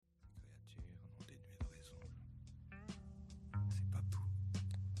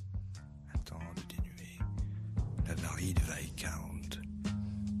Paris du Viscount,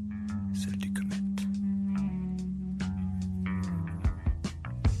 celle du comète.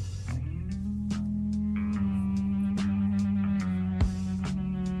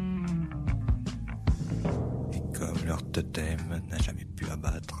 Et comme leur totem n'a jamais pu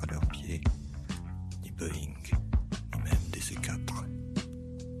abattre à leurs pieds ni Boeing, ni même des C4.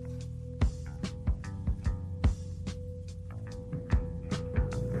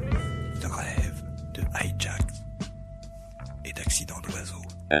 Ils rêvent de hijack et d'accidents d'oiseaux.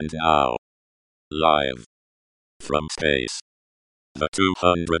 And now, live from space, the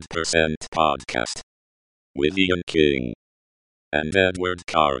 200% podcast with Ian King and Edward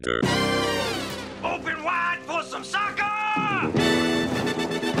Carter. Open wide for some soccer!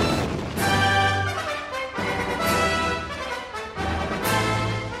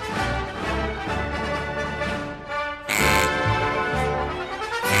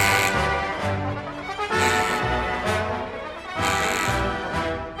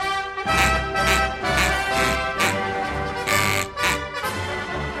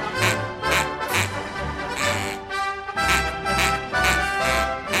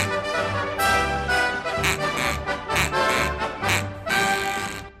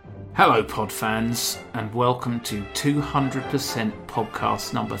 Hello, pod fans, and welcome to 200%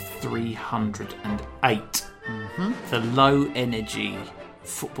 podcast number 308, the low energy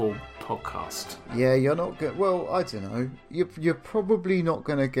football podcast. Yeah, you're not going. Well, I don't know. You're probably not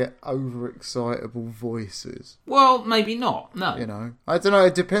going to get overexcitable voices. Well, maybe not. No, You know, I don't know.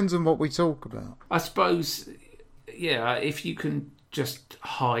 It depends on what we talk about. I suppose. Yeah, if you can just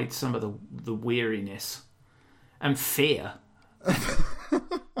hide some of the weariness and fear.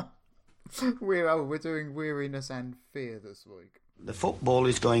 We're doing weariness and fear this week. The football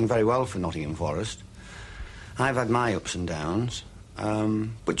is going very well for Nottingham Forest. I've had my ups and downs,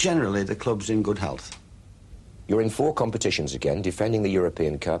 but generally the club's in good health. You're in 4 competitions again, defending the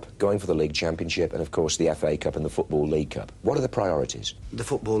European Cup, going for the League Championship, and of course the FA Cup and the Football League Cup. What are the priorities? The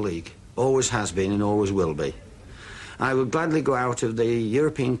Football League always has been and always will be. I would gladly go out of the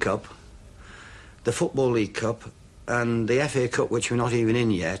European Cup, the Football League Cup, and the FA Cup, which we're not even in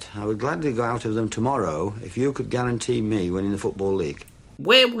yet. I would gladly go out of them tomorrow if you could guarantee me winning the Football League.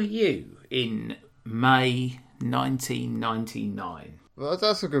 Where were you in May 1999? Well,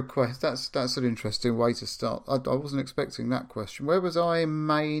 that's a good question. That's an interesting way to start. I wasn't expecting that question. Where was I in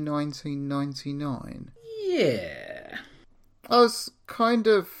May 1999? Yeah. I was kind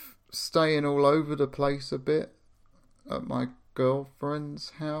of staying all over the place a bit at my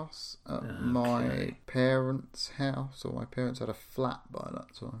girlfriend's house, at my parents' house, or my parents had a flat by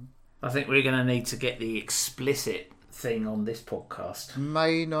that time. I think we're going to need to get the explicit thing on this podcast.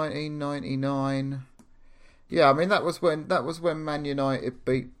 May 1999. Yeah, I mean that was when Man United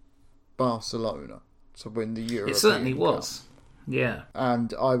beat Barcelona to win the European It certainly Cup. was. Yeah.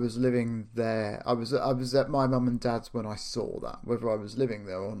 And I was living there. I was at my mum and dad's when I saw that. Whether I was living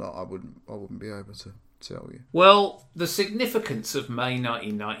there or not, I wouldn't be able to tell you. Well, the significance of May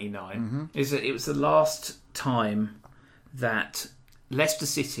 1999 is that it was the last time that Leicester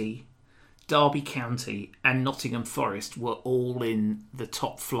City, Derby County and Nottingham Forest were all in the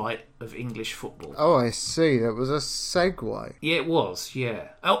top flight of English football. Oh, I see. That was a segue. Yeah, it was, yeah.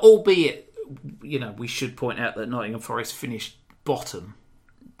 Albeit, we should point out that Nottingham Forest finished bottom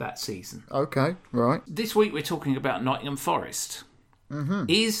that season. Okay, right. This week we're talking about Nottingham Forest.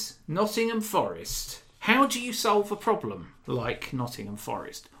 Is Nottingham Forest... How do you solve a problem like Nottingham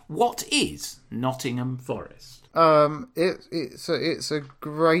Forest? What is Nottingham Forest? It's a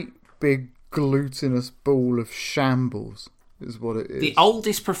great big glutinous ball of shambles, is what it is. The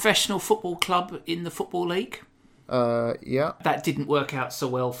oldest professional football club in the Football League? Yeah. That didn't work out so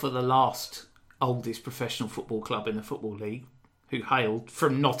well for the last oldest professional football club in the Football League, who hailed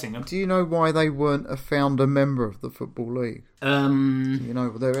from Nottingham. Do you know why they weren't a founder member of the Football League?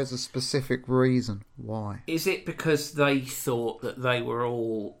 There is a specific reason why. Is it because they thought that they were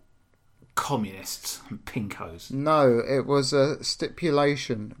all communists and pinkos? No, it was a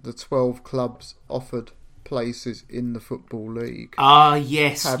stipulation. The 12 clubs offered places in the Football League. Ah,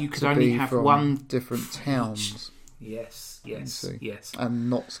 yes. Had You could to only be have from one different towns. Yes.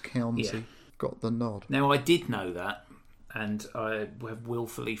 And Notts County got the nod. Now, I did know that, and I have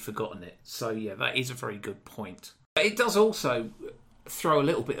willfully forgotten it. So, yeah, that is a very good point. It does also throw a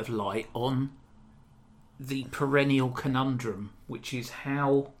little bit of light on the perennial conundrum, which is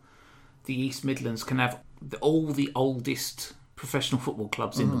how the East Midlands can have all the oldest professional football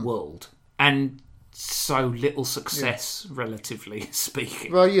clubs in the world and so little success, relatively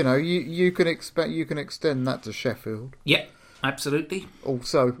speaking. Well, you can extend that to Sheffield. Yeah. absolutely.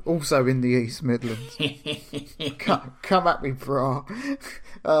 Also in the East Midlands. Come at me, brah.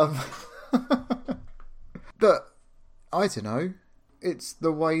 But I don't know. It's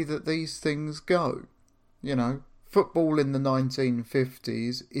the way that these things go. You know, football in the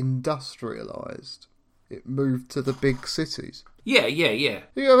 1950s industrialised. It moved to the big cities. Yeah. You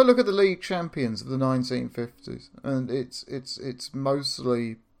have a look at the league champions of the 1950s, and it's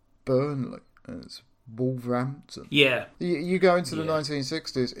mostly Burnley and it's Wolverhampton. Yeah. You go into the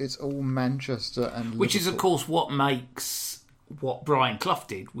 1960s, it's all Manchester and Liverpool. Which is, of course, what makes what Brian Clough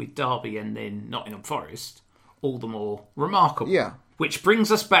did with Derby and then Nottingham Forest all the more remarkable. Yeah. Which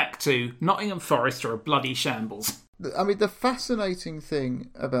brings us back to Nottingham Forest are a bloody shambles. I mean, the fascinating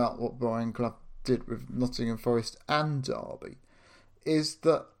thing about what Brian Clough did with Nottingham Forest and Derby is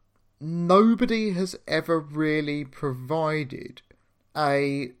that nobody has ever really provided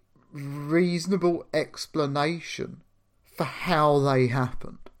a reasonable explanation for how they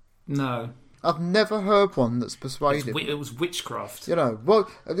happened. No. I've never heard one that's persuaded me. It was witchcraft. You know, well,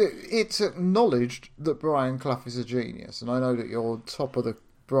 it's acknowledged that Brian Clough is a genius, and I know that you're top of the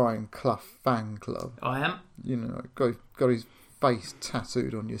Brian Clough fan club. I am. You know, got his face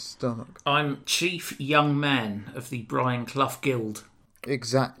tattooed on your stomach. I'm chief young man of the Brian Clough Guild.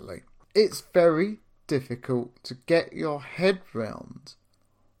 Exactly. It's very difficult to get your head round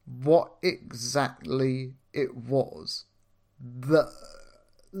what exactly it was that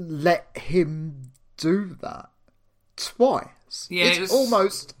let him do that twice. Yeah, it's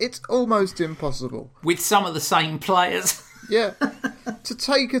almost impossible. With some of the same players. Yeah. To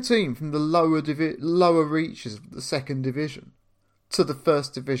take a team from the lower reaches of the second division to the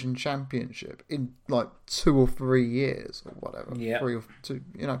first division championship in like 2 or 3 years or whatever. Yeah. 3 or 2,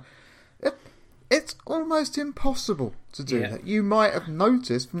 you know. It's almost impossible to do that. You might have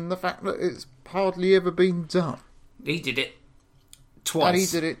noticed from the fact that it's hardly ever been done. He did it twice. And he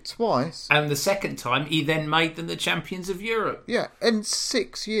did it twice. And the second time, he then made them the champions of Europe. Yeah, in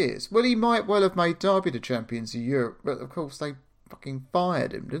 6 years. Well, he might well have made Derby the champions of Europe, but of course they fucking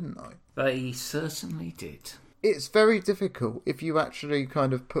fired him, didn't they? They certainly did. It's very difficult if you actually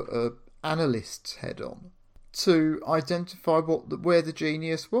kind of put an analyst's head on to identify where the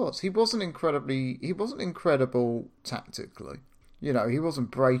genius was. He wasn't incredible tactically. You know, he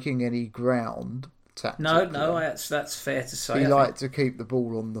wasn't breaking any ground tactically. No, that's fair to say. He liked to keep the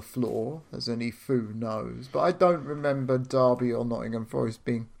ball on the floor, as any fool knows. But I don't remember Derby or Nottingham Forest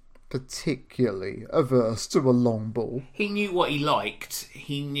being particularly averse to a long ball. He knew what he liked.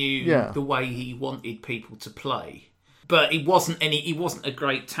 He knew the way he wanted people to play. But he wasn't a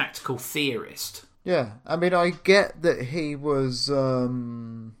great tactical theorist. Yeah, I mean, I get that he was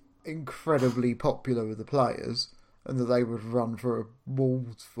incredibly popular with the players and that they would run for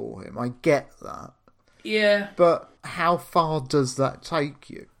walls for him. I get that. Yeah. But how far does that take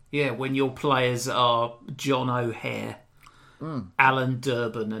you? Yeah, when your players are John O'Hare, Alan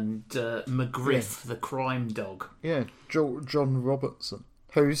Durban and McGriff, the crime dog. Yeah, John Robertson,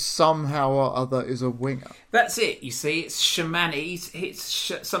 who somehow or other is a winger. That's it, you see. It's shamanic.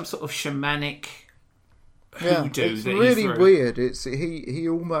 It's some sort of shamanic hoodoo. It's really weird. He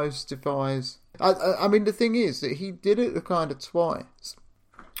almost defies... I mean, the thing is that he did it kind of twice.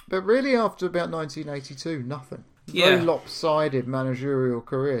 But really, after about 1982, nothing. Very lopsided managerial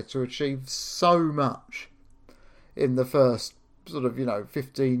career to achieve so much in the first sort of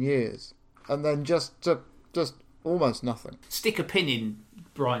 15 years, and then just almost nothing. Stick a pin in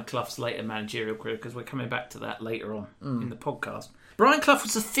Brian Clough's later managerial career because we're coming back to that later on in the podcast. Brian Clough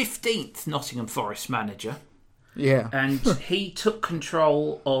was the 15th Nottingham Forest manager. Yeah, and he took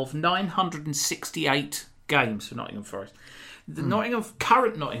control of 968 games for Nottingham Forest. The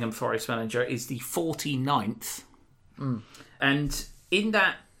current Nottingham Forest manager is the 49th. And in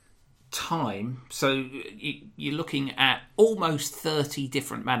that time, so you're looking at almost 30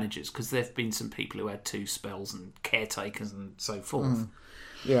 different managers, because there have been some people who had 2 spells and caretakers and so forth.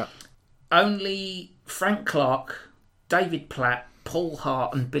 Yeah. Only Frank Clark, David Platt, Paul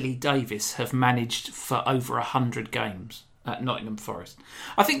Hart and Billy Davis have managed for over 100 games at Nottingham Forest.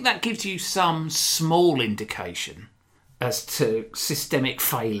 I think that gives you some small indication as to systemic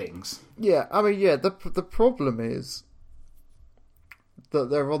failings. Yeah, I mean, the problem is that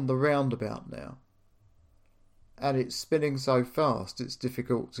they're on the roundabout now. And it's spinning so fast, it's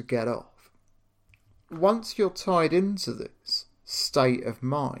difficult to get off. Once you're tied into this state of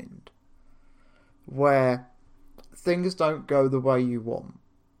mind, where things don't go the way you want.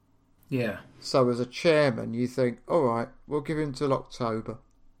 Yeah. So as a chairman, you think, all right, we'll give him till October.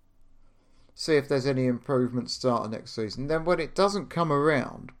 See if there's any improvements starting next season. Then when it doesn't come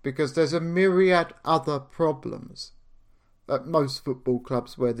around, because there's a myriad other problems at most football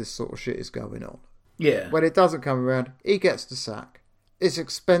clubs where this sort of shit is going on. Yeah. When it doesn't come around, he gets the sack. It's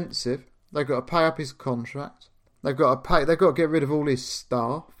expensive. They've got to pay up his contract. They've got to get rid of all his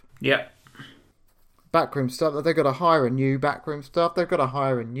staff. Yep. Backroom staff. They've got to hire a new backroom staff. They've got to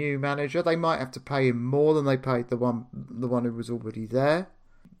hire a new manager. They might have to pay him more than they paid the one who was already there.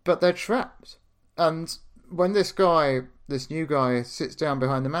 But they're trapped. And when this new guy sits down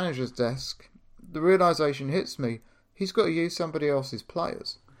behind the manager's desk, the realisation hits me, he's got to use somebody else's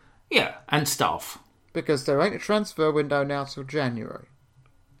players. Yeah, and staff. Because there ain't a transfer window now till January.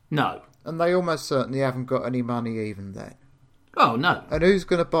 No. And they almost certainly haven't got any money even then. Oh, no. And who's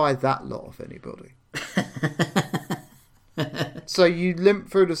going to buy that lot of anybody? So you limp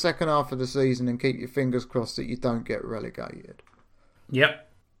through the second half of the season and keep your fingers crossed that you don't get relegated. Yep.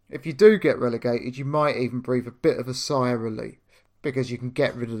 If you do get relegated, you might even breathe a bit of a sigh of relief because you can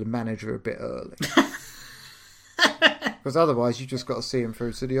get rid of the manager a bit early. Because otherwise you've just got to see him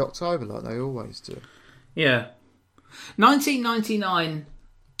through to the October like they always do. Yeah. 1999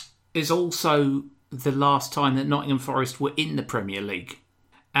 is also the last time that Nottingham Forest were in the Premier League.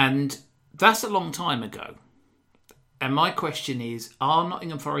 And that's a long time ago. And my question is, are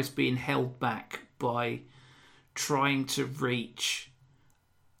Nottingham Forest being held back by trying to reach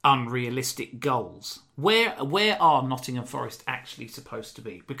unrealistic goals? Where are Nottingham Forest actually supposed to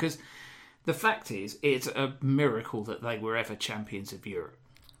be? Because the fact is, it's a miracle that they were ever champions of Europe.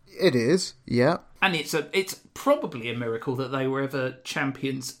 It is, yeah. And it's probably a miracle that they were ever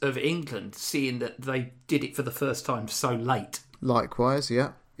champions of England, seeing that they did it for the first time so late. Likewise,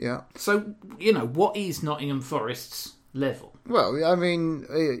 yeah. So, what is Nottingham Forest's level? Well, I mean,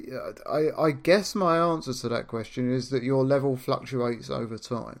 I guess my answer to that question is that your level fluctuates over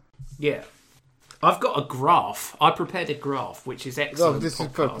time. Yeah. I've got a graph. I prepared a graph, which is excellent. This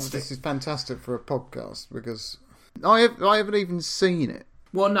is fantastic for a podcast because I haven't even seen it.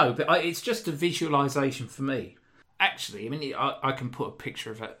 Well, no, but it's just a visualisation for me. Actually, I mean, I can put a picture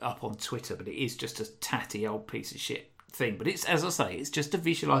of it up on Twitter, but it is just a tatty old piece of shit thing. But it's, as I say, it's just a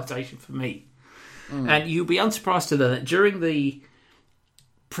visualisation for me. And you'll be unsurprised to learn that during the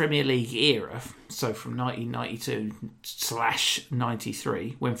Premier League era, so from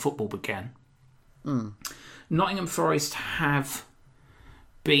 1992/93, when football began, Nottingham Forest have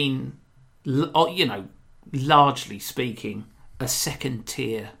been, largely speaking, a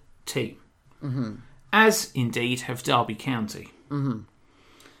second-tier team. Mm-hmm. As, indeed, have Derby County.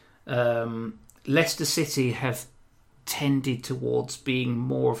 Mm-hmm. Leicester City have tended towards being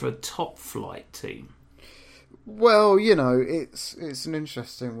more of a top-flight team. Well, it's an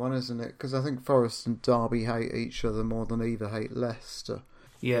interesting one, isn't it? Because I think Forest and Derby hate each other more than either hate Leicester.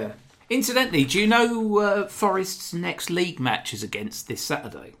 Yeah. Incidentally, do you know Forest's next league match is against this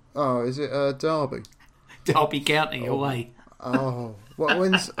Saturday? Oh, is it Derby? Derby County away. Oh,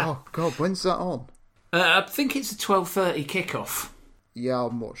 when's that on? I think it's a 12:30 kickoff. Yeah,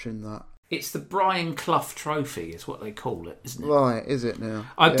 I'm watching that. It's the Brian Clough Trophy, is what they call it, isn't it? Right, is it now?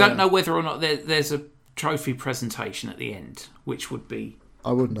 I don't know whether or not there's a trophy presentation at the end, which would be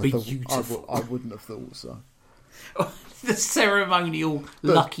beautiful. I wouldn't have thought so. The ceremonial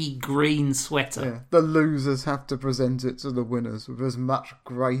lucky green sweater. Yeah, the losers have to present it to the winners with as much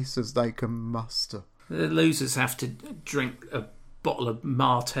grace as they can muster. The losers have to drink a bottle of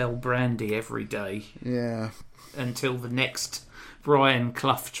Martell brandy every day. Yeah. Until the next Brian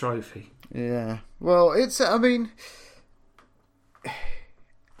Clough Trophy. Yeah. Well, it's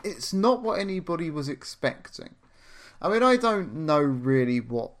not what anybody was expecting. I mean, I don't know really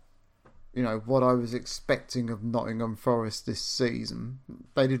what I was expecting of Nottingham Forest this season.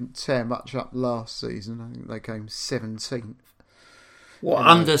 They didn't tear much up last season. I think they came 17th.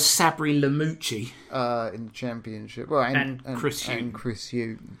 Under Sabri Lamucci? In the Championship. Well, and Chris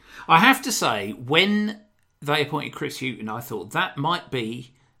Hughton. I have to say, when they appointed Chris Hughton, I thought that might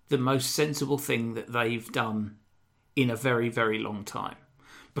be the most sensible thing that they've done in a very, very long time.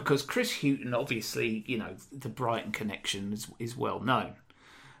 Because Chris Hughton, obviously, the Brighton connection is well known.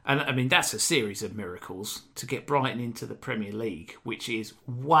 And, I mean, that's a series of miracles to get Brighton into the Premier League, which is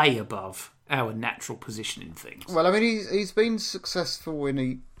way above our natural position in things. Well, I mean, he's been successful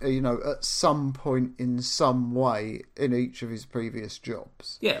in, at some point in some way in each of his previous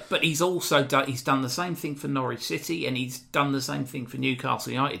jobs. Yeah, but he's also done the same thing for Norwich City, and he's done the same thing for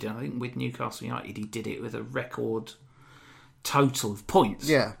Newcastle United. And I think with Newcastle United, he did it with a record total of points.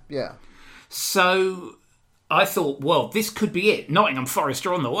 Yeah. So I thought, well, this could be it. Nottingham Forest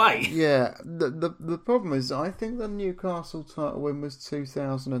are on the way. Yeah, the problem is, I think the Newcastle title win was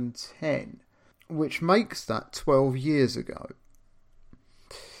 2010, which makes that 12 years ago.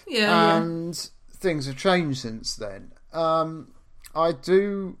 Yeah. And things have changed since then. I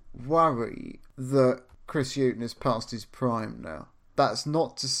do worry that Chris Hughton is past his prime now. That's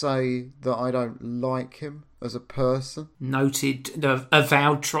not to say that I don't like him as a person. Noted,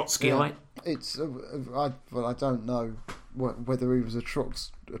 avowed Trotskyite. It's I don't know whether he was a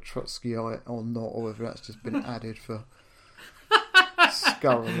Trotskyite or not, or whether that's just been added for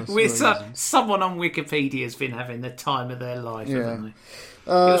scurrilous reasons. Someone on Wikipedia has been having the time of their life, haven't they?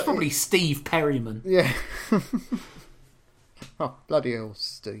 It was probably Steve Perryman. Yeah. Oh, bloody hell,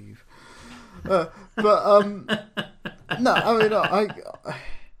 Steve. No, I mean,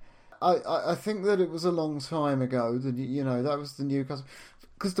 I think that it was a long time ago that, you know, that was the Newcastle.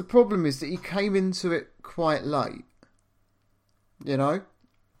 Because the problem is that he came into it quite late. You know?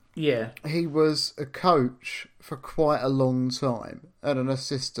 Yeah. He was a coach for quite a long time and an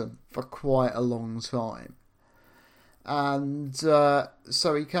assistant for quite a long time. And so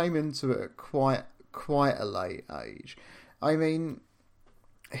he came into it at quite a late age. I mean,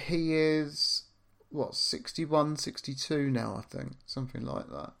 he is, 61, 62 now, I think. Something like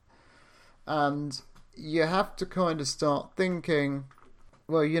that. And you have to kind of start thinking,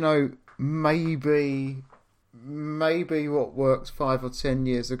 well, you know, maybe what worked 5 or 10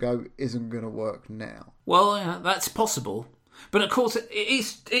 years ago isn't going to work now. Well, that's possible. But of course, it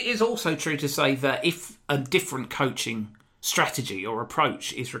is also true to say that if a different coaching strategy or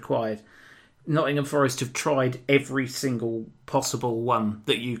approach is required, Nottingham Forest have tried every single possible one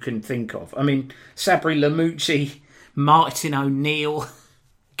that you can think of. I mean, Sabri Lamucci, Martin O'Neill,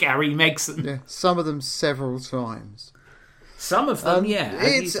 Gary Megson. Yeah, some of them several times. Some of them, yeah.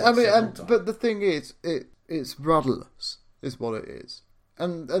 But the thing is, it's rudderless, is what it is,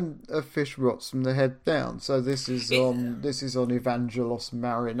 and a fish rots from the head down. So this is on Evangelos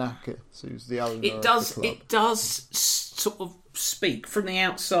Marinakis, who's the owner. Of the club. It does sort of speak from the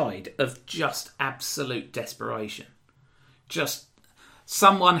outside of just absolute desperation, just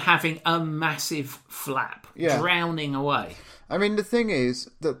someone having a massive flap, drowning away. I mean, the thing is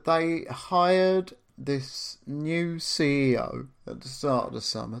that they hired this new CEO at the start of the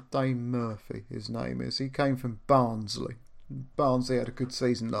summer, Dane Murphy, his name is. He came from Barnsley. Barnsley had a good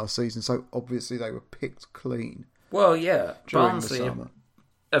season last season, so obviously they were picked clean. Well, yeah, during Barnsley the summer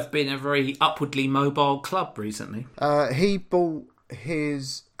have been a very upwardly mobile club recently. He brought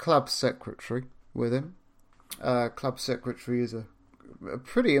his club secretary with him. Club secretary is a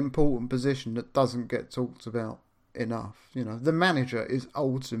pretty important position that doesn't get talked about enough. You know, the manager is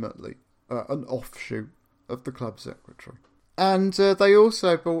ultimately an offshoot of the club secretary. And they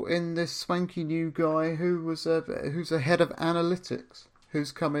also brought in this swanky new guy who's a head of analytics,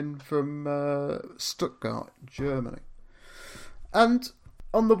 who's coming from Stuttgart, Germany. And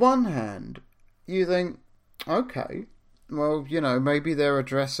on the one hand, you think, okay, well, you know, maybe they're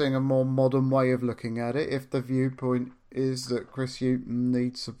addressing a more modern way of looking at it if the viewpoint is that Chris Hughton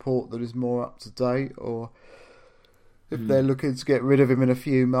needs support that is more up to date, or if they're looking to get rid of him in a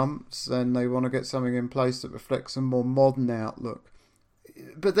few months and they want to get something in place that reflects a more modern outlook.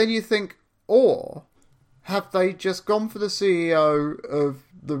 But then you think, or have they just gone for the CEO of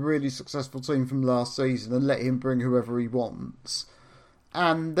the really successful team from last season and let him bring whoever he wants,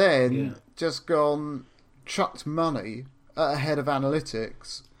 and then just chucked money at a head of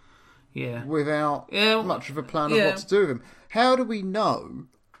analytics without much of a plan of what to do with him? How do we know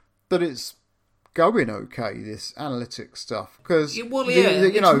that it's going okay, this analytics stuff? Because it's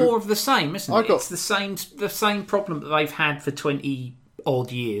more of the same, isn't it? It's the same problem that they've had for 20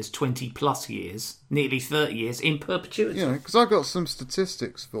 odd years, 20 plus years, nearly 30 years in perpetuity. You know, because I got some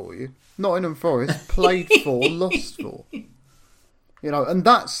statistics for you. Nottingham Forest played 4, lost 4. You know, and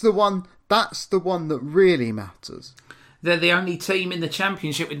that's the one that really matters. They're the only team in the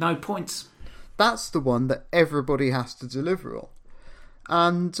Championship with no points. That's the one that everybody has to deliver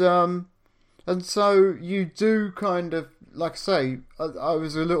on. And so you do kind of, like I say, I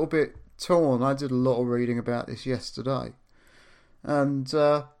was a little bit torn. I did a lot of reading about this yesterday. And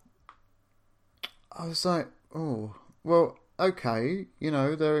I was like, oh, well, okay, you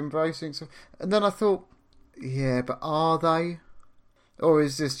know, they're embracing some... And then I thought, yeah, but are they? Or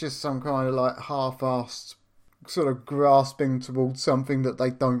is this just some kind of like half-assed sort of grasping towards something that they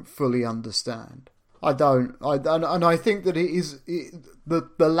don't fully understand? I don't. And I think that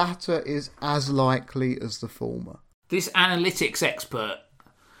the latter is as likely as the former. This analytics expert,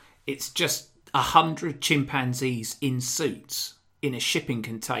 it's just 100 chimpanzees in suits in a shipping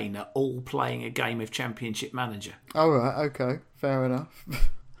container all playing a game of Championship Manager. Oh, right, okay, fair enough.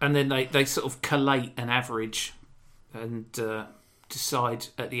 And then they sort of collate an average and decide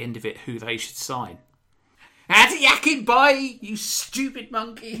at the end of it who they should sign. How's it yakking, boy? You stupid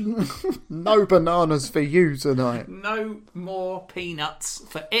monkey. No bananas for you tonight. No more peanuts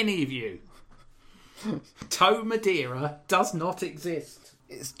for any of you. Toe Madeira does not exist.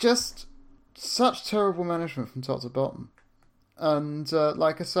 It's just such terrible management from top to bottom. And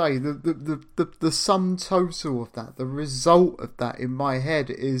like I say, the sum total of that, the result of that in my head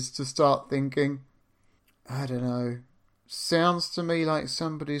is to start thinking, I don't know, sounds to me like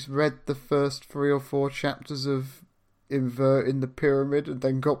somebody's read the first 3 or 4 chapters of Inverting the Pyramid and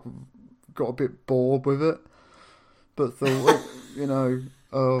then got a bit bored with it, but thought,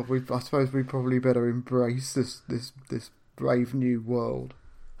 I suppose we probably better embrace this brave new world.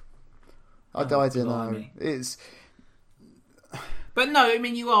 I don't know. It's. But no, I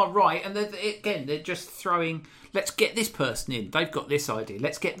mean, you are right. And they're just throwing, let's get this person in. They've got this idea.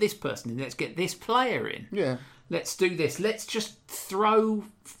 Let's get this person in. Let's get this player in. Yeah. Let's do this. Let's just throw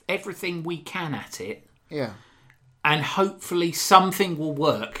everything we can at it. Yeah. And hopefully something will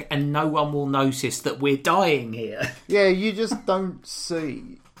work and no one will notice that we're dying here. Yeah, you just don't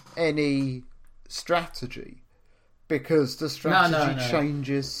see any strategy because the strategy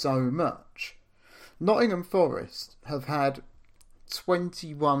changes so much. Nottingham Forest have had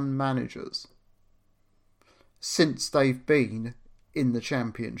 21 managers since they've been in the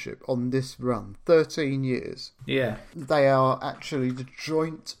Championship on this run. 13 years. Yeah. They are actually the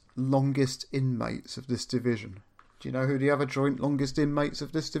joint longest inmates of this division. Do you know who the other joint longest inmates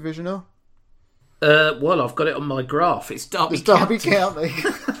of this division are? Well, I've got it on my graph. It's Derby County.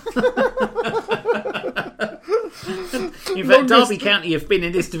 In fact, Derby County have been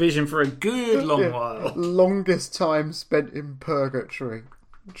in this division for a good long while. Longest time spent in purgatory.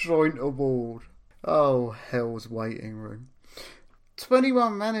 Joint award. Oh, hell's waiting room.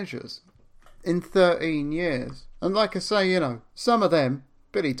 21 managers in 13 years. And like I say, some of them,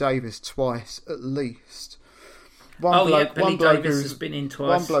 Billy Davies twice at least. Billy Davies has been in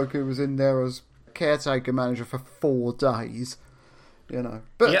twice. One bloke who was in there as caretaker manager for 4 days.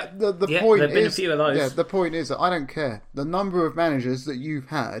 But the point there've been a few of those. Yeah, the point is that I don't care. The number of managers that you've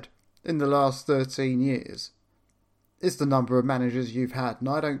had in the last 13 years is the number of managers you've had. And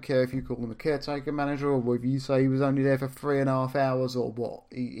I don't care if you call him a caretaker manager or whether you say he was only there for 3.5 hours or what.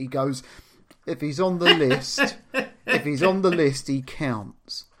 He goes, if he's on the list, he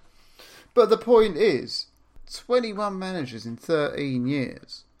counts. But the point is, 21 managers in 13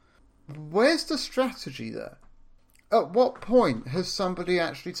 years. Where's the strategy there? At what point has somebody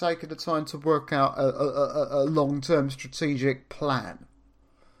actually taken the time to work out a long-term strategic plan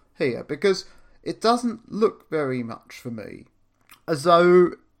here? Because it doesn't look very much for me as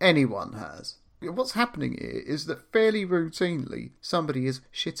though anyone has. What's happening here is that fairly routinely somebody is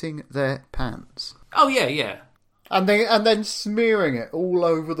shitting their pants. Oh, yeah. And then smearing it all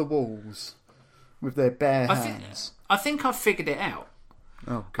over the walls with their bare hands. I think I've figured it out.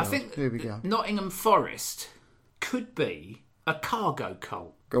 Oh, God. I think here we go. Nottingham Forest could be a cargo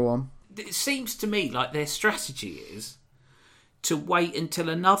cult. Go on. It seems to me like their strategy is to wait until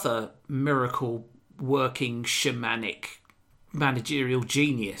another miracle working shamanic managerial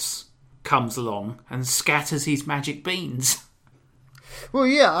genius comes along and scatters his magic beans. Well,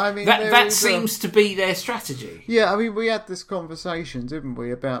 yeah, I mean... That seems to be their strategy. Yeah, I mean, we had this conversation, didn't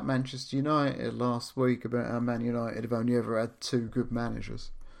we, about Manchester United last week, about how Man United have only ever had 2 good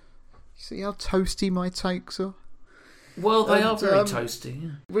managers. You see how toasty my takes are? Well, they are very toasty. Yeah.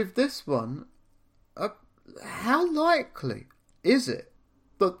 With this one, how likely is it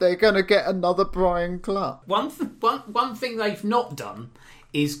that they're going to get another Brian Clough? One thing they've not done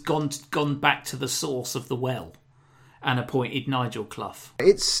is gone back to the source of the well and appointed Nigel Clough.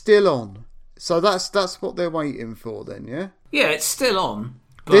 It's still on. So that's what they're waiting for then, yeah? Yeah, it's still on.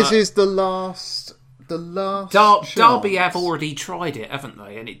 But this is the last Derby have already tried it, haven't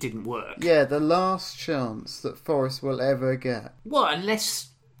they? And it didn't work. Yeah, the last chance that Forest will ever get. Well, unless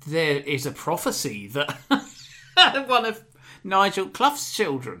there is a prophecy that one of Nigel Clough's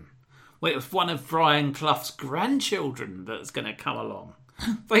children, well, it was one of Brian Clough's grandchildren that's going to come along.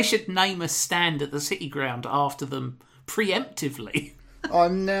 They should name a stand at the City Ground after them preemptively.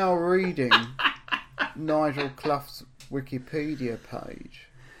 I'm now reading Nigel Clough's Wikipedia page.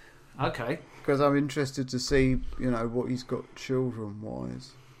 Okay. Because I'm interested to see, what he's got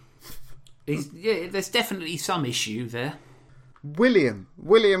children-wise. There's definitely some issue there. William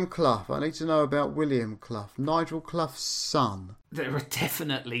Clough. I need to know about William Clough. Nigel Clough's son. There are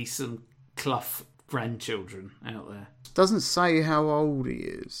definitely some Clough grandchildren out there. Doesn't say how old he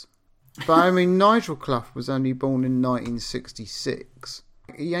is. But I mean, Nigel Clough was only born in 1966.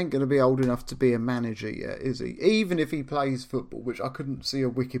 He ain't going to be old enough to be a manager yet, is he? Even if he plays football, which I couldn't see a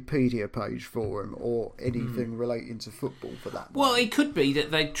Wikipedia page for him or anything relating to football for that. Well, it could be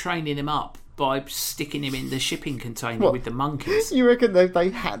that they're training him up by sticking him in the shipping container with the monkeys. You reckon they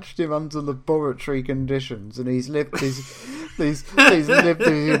hatched him under laboratory conditions and he's lived he's lived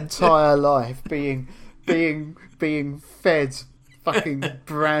his entire life being fed fucking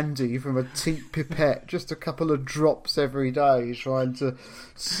brandy from a teat pipette, just a couple of drops every day, trying to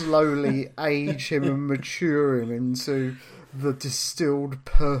slowly age him and mature him into the distilled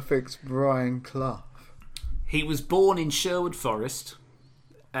perfect Brian Clough. He was born in Sherwood Forest,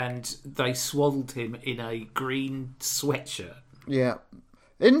 and they swaddled him in a green sweatshirt. Yeah.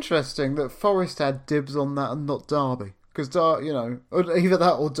 Interesting that Forest had dibs on that and not Derby. Because, either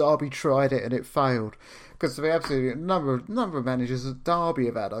that or Derby tried it and it failed. Because to be absolutely, a number of managers that Derby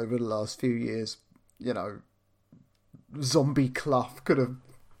have had over the last few years, Zombie Clough could have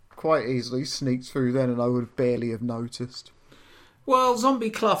quite easily sneaked through then and I would barely have noticed. Well, Zombie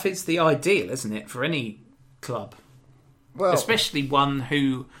Clough is the ideal, isn't it, for any club? Well, especially one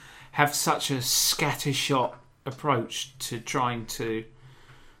who have such a scattershot approach to trying to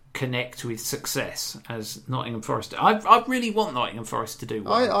connect with success as Nottingham Forest. I really want Nottingham Forest to do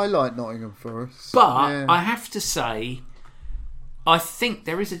well. I like Nottingham Forest. But yeah. I have to say, I think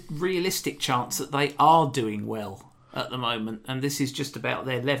there is a realistic chance that they are doing well at the moment, and this is just about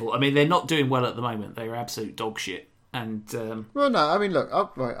their level. I mean, they're not doing well at the moment. They're absolute dog shit. And well, no, I mean, look,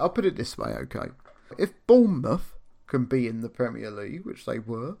 I'll put it this way, okay? If Bournemouth can be in the Premier League, which they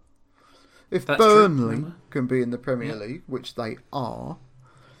were, if That's Burnley true. can be in the Premier League, which they are,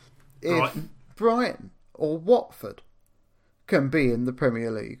 if Brighton or Watford can be in the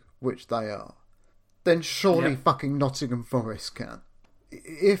Premier League, which they are, then surely fucking Nottingham Forest can.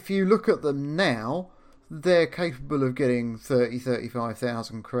 If you look at them now, they're capable of getting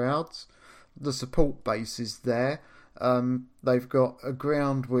 35,000 crowds. The support base is there. They've got a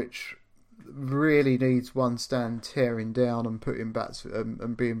ground which really needs one stand tearing down and putting back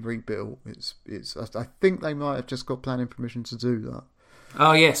and being rebuilt. I think they might have just got planning permission to do that.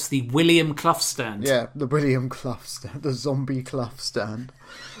 Oh yes, the William Clough stand. Yeah, the William Clough stand, the Zombie Clough stand.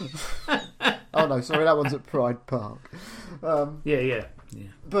 Oh no, sorry, that one's at Pride Park. Yeah.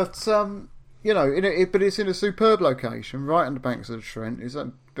 But but it's in a superb location, right on the banks of the Trent. It's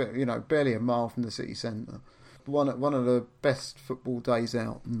barely a mile from the city centre. One of the best football days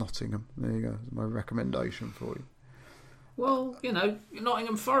out, Nottingham. There you go, that's my recommendation for you. Well,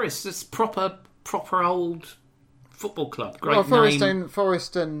 Nottingham Forest, it's proper old football club. Great name.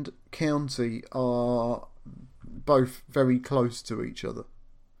 Forest and County are both very close to each other.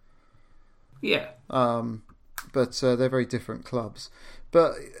 Yeah. But they're very different clubs.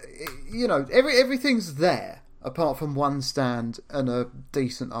 But everything's there apart from one stand and a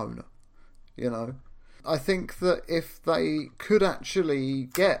decent owner. I think that if they could actually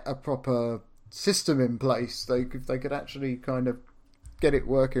get a proper system in place, if they could actually kind of get it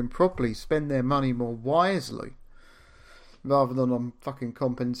working properly, spend their money more wisely, rather than on fucking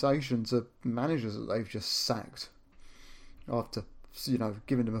compensation to managers that they've just sacked after,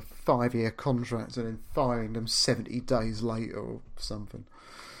 giving them a 5-year contract and then firing them 70 days later or something.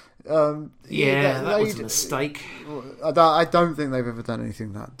 That was a mistake. I don't think they've ever done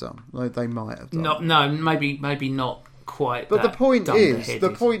anything that dumb. They might have done. No, maybe not quite. But the point is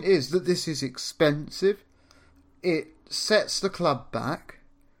is that this is expensive. It sets the club back.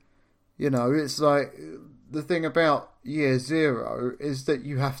 It's like the thing about year zero is that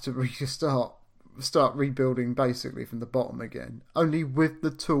you have to start rebuilding basically from the bottom again, only with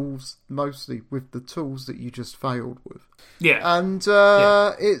the tools, mostly with the tools that you just failed with. Yeah. And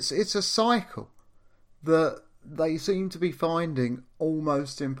it's a cycle that they seem to be finding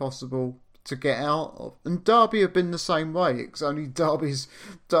almost impossible to get out of. And Derby have been the same way. It's only Derby's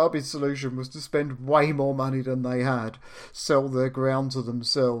solution was to spend way more money than they had, sell their ground to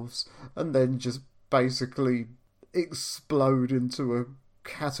themselves, and then just basically explode into a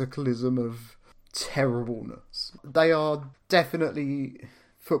cataclysm of terribleness. They are definitely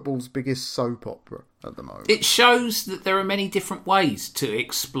football's biggest soap opera at the moment. It shows that there are many different ways to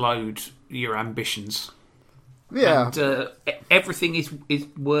explode your ambitions. Yeah. And everything is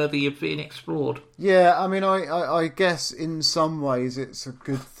worthy of being explored. Yeah, I mean, I guess in some ways it's a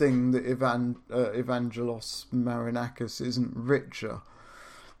good thing that Evangelos Marinakis isn't richer,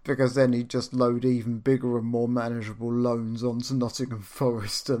 because then he'd just load even bigger and more manageable loans onto Nottingham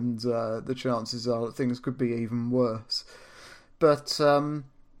Forest, and the chances are that things could be even worse. But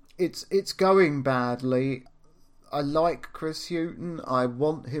it's going badly. I like Chris Hughton. I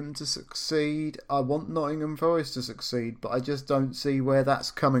want him to succeed. I want Nottingham Forest to succeed, but I just don't see where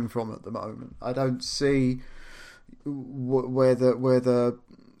that's coming from at the moment. I don't see where the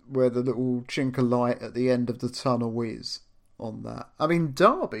little chink of light at the end of the tunnel is on that. I mean,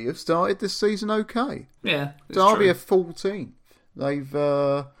 Derby have started this season okay. Yeah, Derby are 14th. They've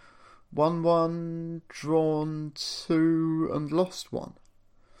won 1, drawn 2, and lost 1.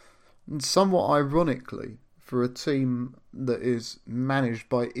 And somewhat ironically, for a team that is managed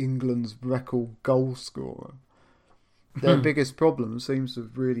by England's record goal scorer, their biggest problem seems to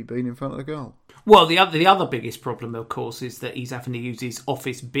have really been in front of the goal. Well, the other biggest problem, of course, is that he's having to use his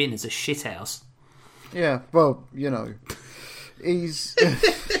office bin as a shithouse. Yeah, well, he's...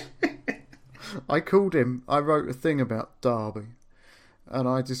 I wrote a thing about Derby, and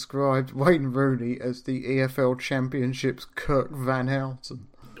I described Wayne Rooney as the EFL Championship's Kirk Van Houten.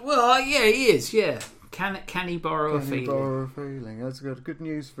 Well, yeah, he is, yeah. Can he borrow a feeling? Borrow a feeling. That's good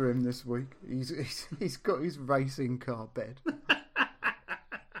news for him this week. He's got his racing car bed.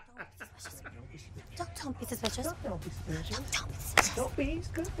 Don't be suspicious. Don't be suspicious. Don't be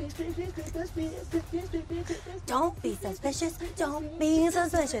suspicious. Don't be suspicious. Don't be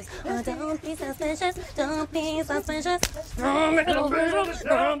suspicious. Don't be suspicious.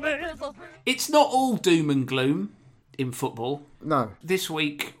 It's not all doom and gloom in football. No. This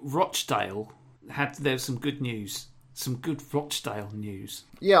week, Rochdale there's some good news. Some good Rochdale news.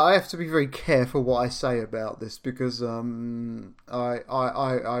 Yeah, I have to be very careful what I say about this because there's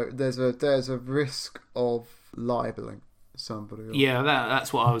a risk of libeling somebody. Yeah,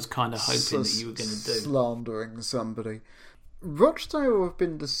 that's what I was kind of hoping that you were going to do. Slandering somebody. Rochdale have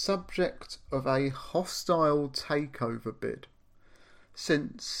been the subject of a hostile takeover bid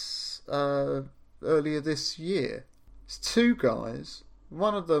since earlier this year. It's 2 guys.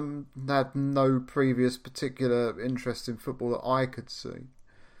 One of them had no previous particular interest in football that I could see.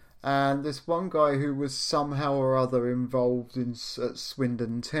 And this one guy who was somehow or other involved at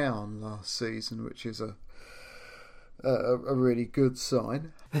Swindon Town last season, which is a really good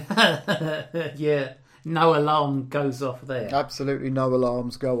sign. Yeah, no alarm goes off there. Absolutely no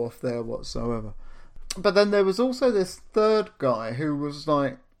alarms go off there whatsoever. But then there was also this third guy who was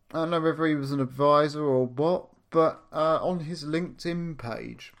like, I don't know whether he was an advisor or what, but on his LinkedIn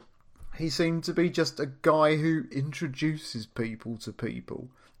page, he seemed to be just a guy who introduces people to people.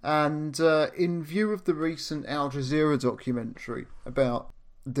 And in view of the recent Al Jazeera documentary about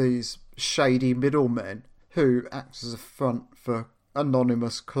these shady middlemen who act as a front for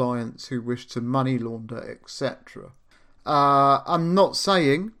anonymous clients who wish to money launder, etc. I'm not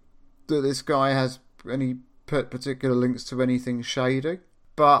saying that this guy has any particular links to anything shady,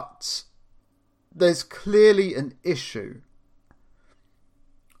 but there's clearly an issue,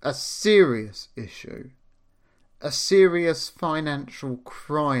 a serious issue, a serious financial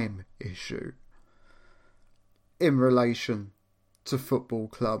crime issue in relation to football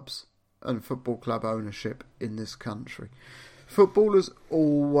clubs and football club ownership in this country. Football has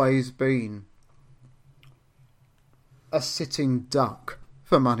always been a sitting duck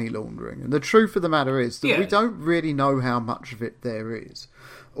for money laundering. And the truth of the matter is that we don't really know how much of it there is.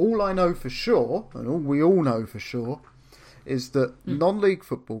 All I know for sure, and all we all know for sure, is that non-league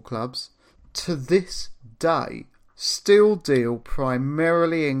football clubs, to this day, still deal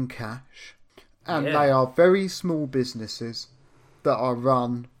primarily in cash. And they are very small businesses that are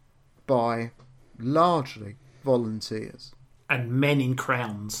run by largely volunteers. And men in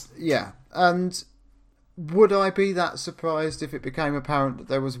crowns. Yeah, and would I be that surprised if it became apparent that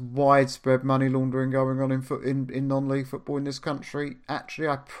there was widespread money laundering going on in non-league football in this country? Actually,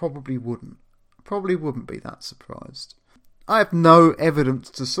 I probably wouldn't. Probably wouldn't be that surprised. I have no evidence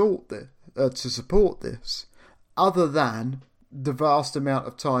to support this, other than the vast amount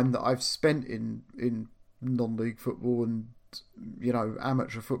of time that I've spent in non-league football and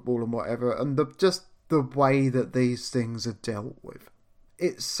amateur football and whatever, and just the way that these things are dealt with.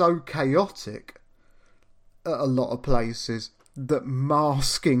 It's so chaotic at a lot of places that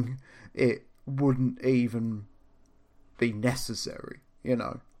masking it wouldn't even be necessary,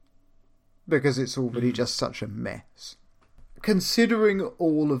 because it's already just such a mess. Considering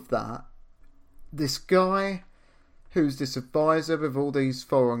all of that, this guy who's this advisor with all these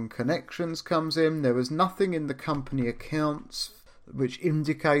foreign connections comes in. There was nothing in the company accounts which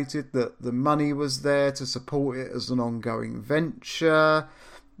indicated that the money was there to support it as an ongoing venture.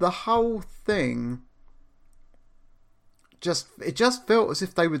 The whole thing just felt as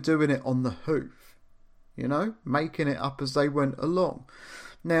if they were doing it on the hoof, making it up as they went along.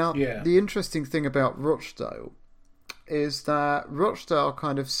 Now, the interesting thing about Rochdale is that Rochdale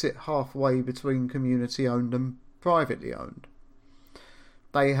kind of sit halfway between community owned and privately owned.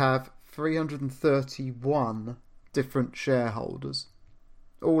 They have 331 different shareholders,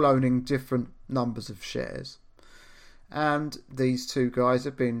 all owning different numbers of shares. And these two guys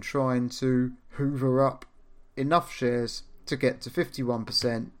have been trying to hoover up enough shares to get to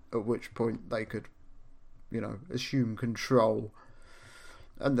 51%, at which point they could, assume control.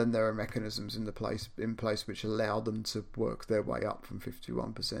 And then there are mechanisms in place which allow them to work their way up from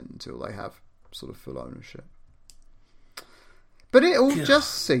 51% until they have sort of full ownership. But it all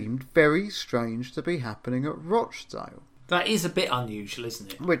just seemed very strange to be happening at Rochdale. That is a bit unusual,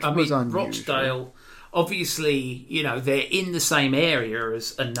 isn't it? Which was unusual. Rochdale, obviously, they're in the same area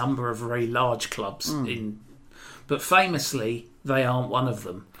as a number of very large clubs, but famously, they aren't one of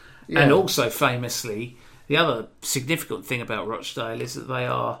them. Yeah. And also famously, the other significant thing about Rochdale is that they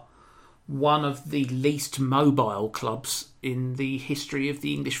are one of the least mobile clubs in the history of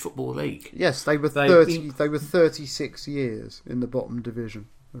the English Football League. Yes, they were 36 years in the bottom division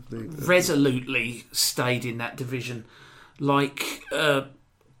of the resolutely stayed in that division, like a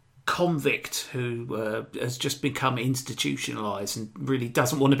convict who has just become institutionalised and really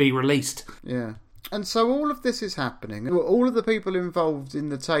doesn't want to be released. Yeah. And so all of this is happening. All of the people involved in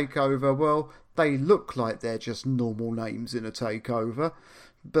the takeover, well, they look like they're just normal names in a takeover.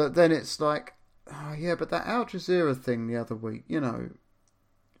 But then it's like, oh yeah, but that Al Jazeera thing the other week,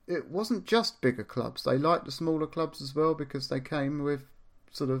 it wasn't just bigger clubs. They liked the smaller clubs as well because they came with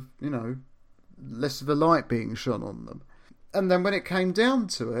sort of, less of a light being shone on them. And then when it came down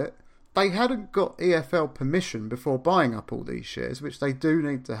to it, they hadn't got EFL permission before buying up all these shares, which they do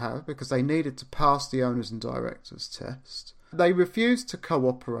need to have because they needed to pass the owners and directors test. They refused to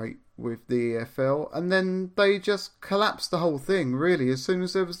cooperate with the EFL, and then they just collapsed the whole thing, really, as soon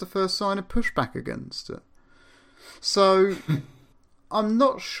as there was the first sign of pushback against it. So, I'm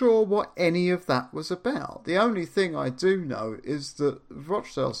not sure what any of that was about. The only thing I do know is that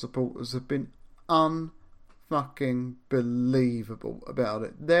Rochdale supporters have been unfucking believable about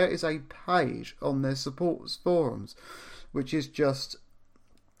it. There is a page on their supporters forums which is just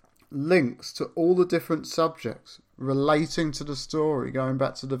links to all the different subjects relating to the story, going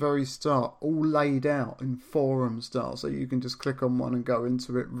back to the very start, all laid out in forum style, so you can just click on one and go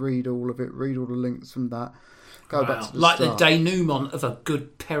into it, read all of it, read all the links from that, go back to the like start. The denouement of a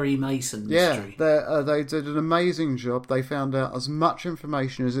good Perry Mason mystery. Yeah, they did an amazing job. They found out as much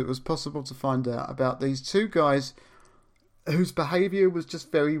information as it was possible to find out about these two guys whose behaviour was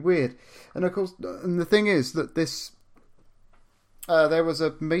just very weird. And of course, and the thing is that this there was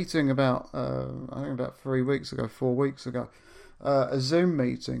a meeting about 4 weeks ago, a Zoom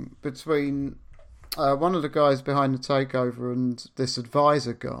meeting between one of the guys behind the takeover and this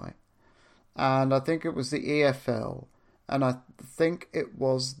advisor guy. And I think it was the EFL, and I think it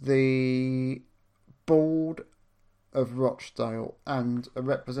was the board of Rochdale and a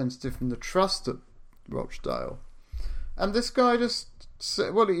representative from the trust at Rochdale. And this guy just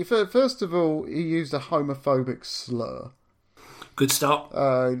said, first of all, he used a homophobic slur. Good start.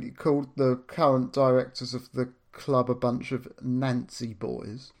 He called the current directors of the club a bunch of Nancy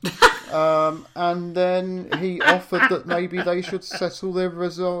boys. And then he offered that maybe they should settle they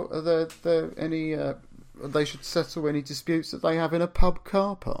should settle any disputes that they have in a pub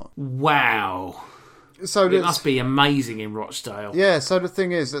car park. Wow. So it must be amazing in Rochdale. Yeah, so the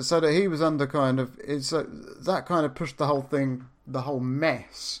thing is that he was under that kind of pushed the whole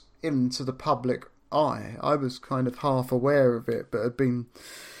mess into the public eye. I was kind of half aware of it, but had been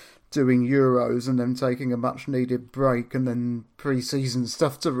doing Euros and then taking a much needed break and then pre-season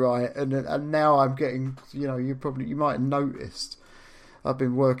stuff to write, and now I'm getting, you might have noticed I've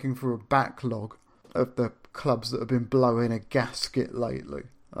been working for a backlog of the clubs that have been blowing a gasket lately.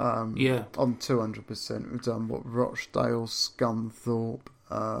 On 200%. We've done Rochdale, Scunthorpe,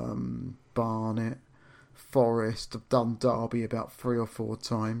 Barnet, Forest. I've done Derby about 3 or 4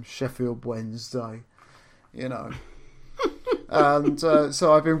 times. Sheffield Wednesday, and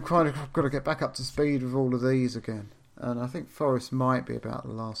so I've been I've got to get back up to speed with all of these again. And I think Forest might be about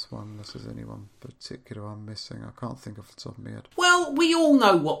the last one, unless there's anyone particular I'm missing. I can't think off the top of my head. Well, we all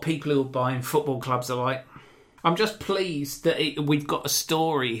know what people who are buying football clubs are like. I'm just pleased that we've got a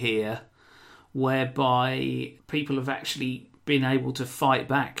story here whereby people have actually been able to fight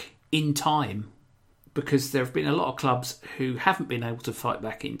back in time, because there have been a lot of clubs who haven't been able to fight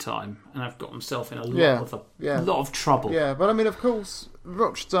back in time and have got themselves in a lot of trouble. Yeah, but I mean, of course,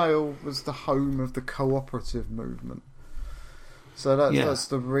 Rochdale was the home of the cooperative movement. So that's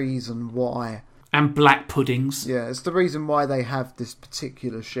the reason why. And black puddings. Yeah, it's the reason why they have this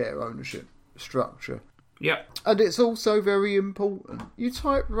particular share ownership structure. Yep. And it's also very important. You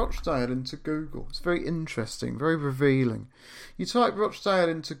type Rochdale into Google. It's very interesting, very revealing. You type Rochdale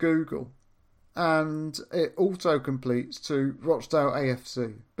into Google and it auto-completes to Rochdale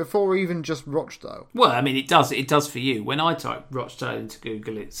AFC before even just Rochdale. Well, I mean, it does for you. When I type Rochdale into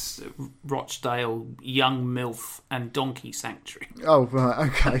Google, it's Rochdale, Young MILF and Donkey Sanctuary. Oh, right,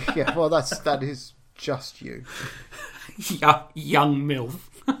 okay. Yeah, well, that is just you. Young MILF.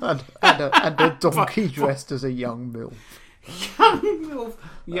 And a donkey dressed as a young MILF.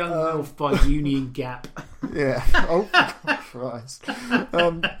 Young MILF by Union Gap. Yeah. Oh, Christ.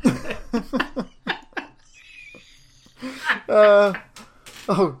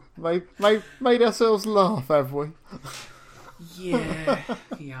 Made ourselves laugh, have we? Yeah,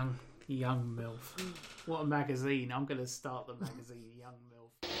 young MILF. What a magazine. I'm going to start the magazine, Young MILF.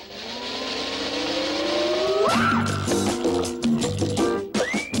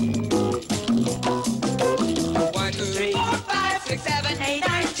 1, 2, 3, 4, 5, 6, 7, 8,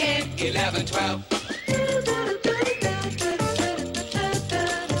 9, 10, 11, 12.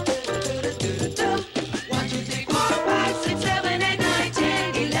 1, 2, 3, 4, 5, 6, 7, 8, 9,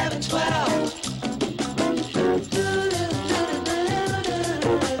 10, 11, 12.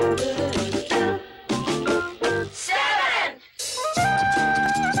 7!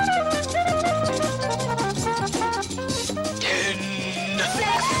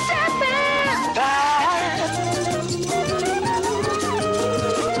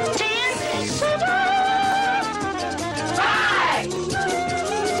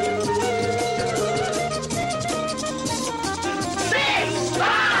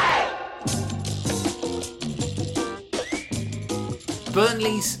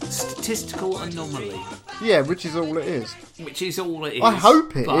 Burnley's statistical anomaly. Yeah, which is all it is. Which is all it is. I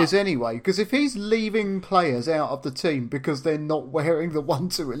hope it is anyway, because if he's leaving players out of the team because they're not wearing the 1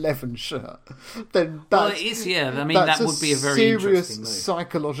 to 11 shirt, then that's, well, it is, yeah. I mean, that would be a very serious interesting move.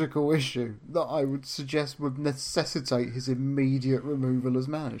 Psychological issue that I would suggest would necessitate his immediate removal as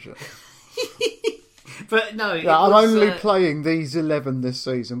manager. But no, I'm only playing these 11 this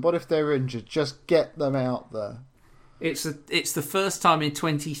season. What if they're injured? Just get them out there. It's the first time in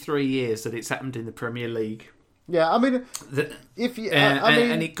 23 years that it's happened in the Premier League. Yeah, I mean,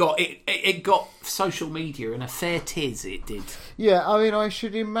 and it got social media and a fair tiz. It did. Yeah, I mean, I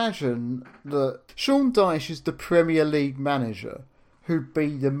should imagine that Sean Dyche is the Premier League manager who'd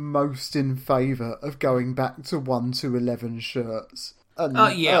be the most in favour of going back to 1 to 11 shirts. And,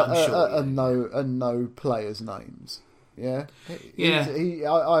 I'm sure. And no players' names. Yeah, yeah.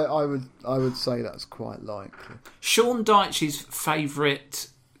 I would say that's quite likely. Sean Dyche's favourite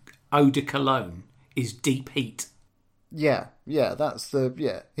eau de cologne is Deep Heat. Yeah, that's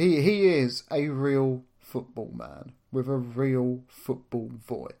the He is a real football man with a real football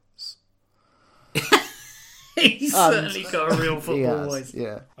voice. He's certainly got a real football voice.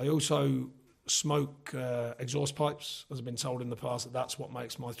 Yeah. I also smoke exhaust pipes, as I've been told in the past that's what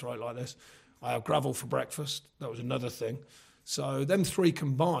makes my throat like this. I have gravel for breakfast. That was another thing. So them three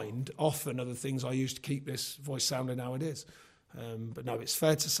combined often are the things I use to keep this voice sounding how it is. But no, it's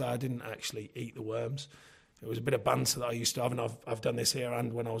fair to say I didn't actually eat the worms. It was a bit of banter that I used to have, and I've done this here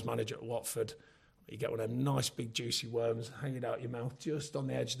and when I was manager at Watford. You get one of them nice big juicy worms hanging out your mouth just on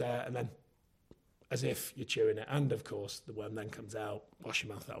the edge there, and then as if you're chewing it. And of course, the worm then comes out, wash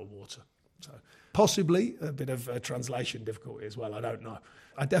your mouth out with water. So possibly a bit of translation difficulty as well, I don't know.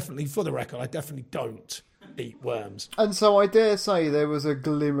 I definitely don't eat worms. And so I dare say there was a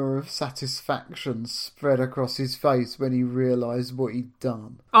glimmer of satisfaction spread across his face when he realised what he'd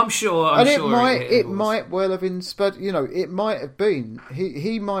done. I'm sure. It might well have inspired. It might have been.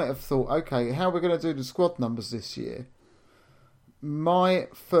 He might have thought, okay, how are we going to do the squad numbers this year? My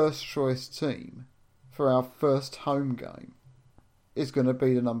first choice team for our first home game is going to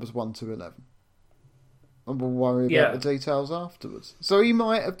be the numbers 1 to 11. And we'll worry about the details afterwards. So he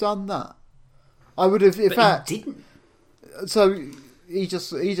might have done that. I would have, he didn't. So he just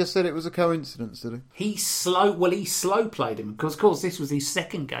said it was a coincidence, did he? He slow played him because, of course, this was his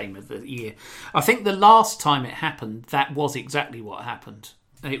second game of the year. I think the last time it happened, that was exactly what happened.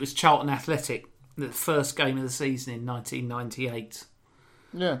 It was Charlton Athletic, the first game of the season in 1998.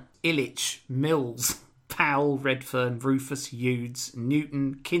 Yeah. Illich, Mills, Powell, Redfern, Rufus, Hughes,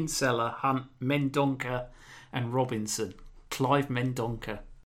 Newton, Kinsella, Hunt, Mendonca and Robinson. Clive Mendonca.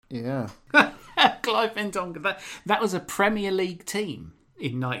 Yeah. Clive Mendonca. That was a Premier League team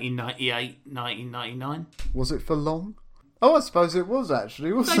in 1998, 1999. Was it for long? Oh, I suppose it was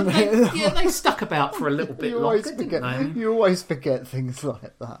actually, wasn't it? Yeah, they stuck about for a little bit longer, didn't they? You always forget things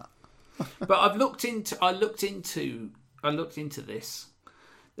like that. But I looked into this.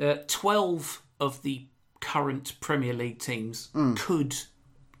 12 of the current Premier League teams could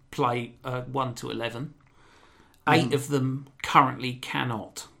play 1 to 11. 8 of them currently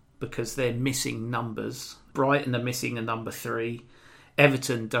cannot because they're missing numbers. Brighton are missing a number 3.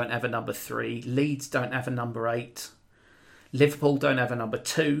 Everton don't have a number 3. Leeds don't have a number 8. Liverpool don't have a number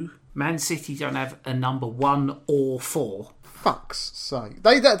 2. Man City don't have a number 1 or 4. Fuck's sake!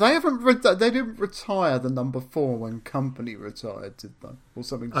 They didn't retire the number 4 when Company retired, did they? Or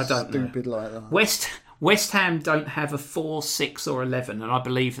something stupid like that. West Ham don't have a 4, 6 or 11, and I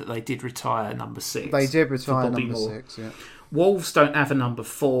believe that they did retire number 6. They did retire number 6, yeah. Wolves don't have a number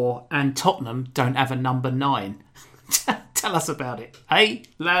 4, and Tottenham don't have a number 9. Tell us about it, hey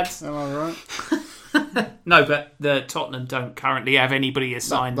lads? Am I right? No, but the Tottenham don't currently have anybody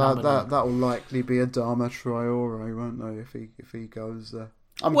assigned number 9. That will likely be Adama Traore, won't they? If he goes there.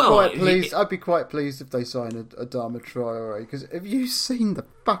 Quite pleased. I'd be quite pleased if they sign Adama Traore, because have you seen the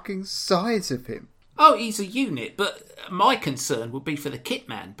fucking size of him? Oh, he's a unit, but my concern would be for the kit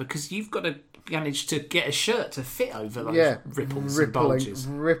man, because you've got to manage to get a shirt to fit over those ripples and bulges.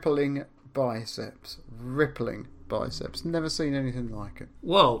 Rippling biceps. Never seen anything like it.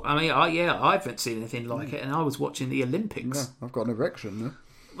 Well, I mean, I haven't seen anything like it, and I was watching the Olympics. Yeah, I've got an erection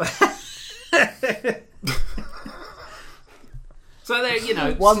now. So there,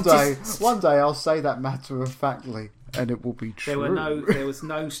 one day I'll say that matter of factly, and it will be true. There was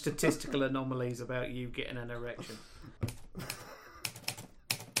no statistical anomalies about you getting an erection.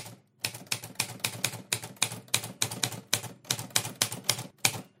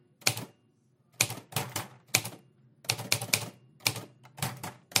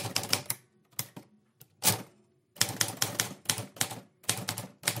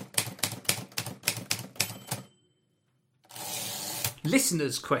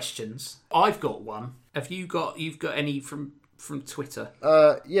 Listeners' questions. I've got one. You've got any from Twitter?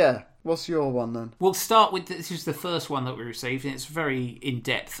 Yeah. What's your one then? We'll start with this is the first one that we received, and it's a very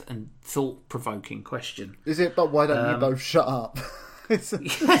in-depth and thought-provoking question. Is it? But why don't you both shut up? Yes,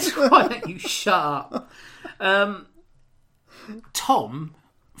 why don't you shut up? Tom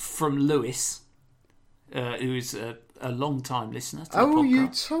from Lewis, who is a long-time listener to the podcast. You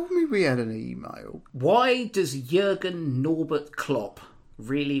told me we had an email. Why does Jurgen Norbert Klopp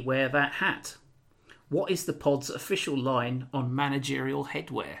really wear that hat? What is the pod's official line on managerial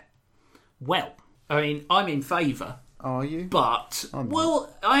headwear? Well, I mean, I'm in favour. Are you? But,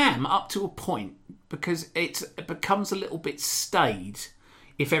 I am up to a point, because it becomes a little bit staid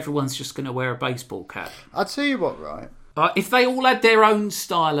if everyone's just going to wear a baseball cap. I'll tell you what, right? If they all had their own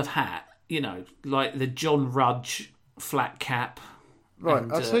style of hat, like the John Rudge flat cap. Right,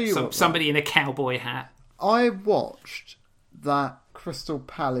 and, I'll tell you what. Somebody in a cowboy hat. I watched that Crystal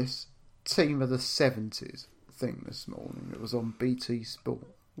Palace Team of the 70s thing this morning. It was on BT Sport.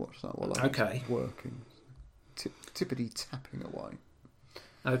 Watched that while I was working. Tippity tapping away.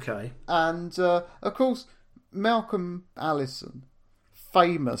 Okay. And, of course, Malcolm Allison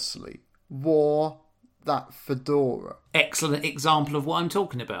famously wore that fedora. Excellent example of what I'm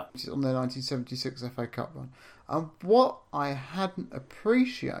talking about. On their 1976 FA Cup run. And what I hadn't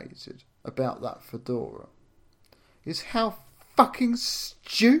appreciated about that fedora is how fucking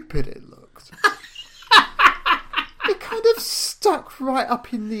stupid it looked. It kind of stuck right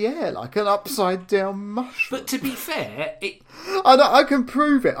up in the air like an upside down mushroom. But to be fair, I can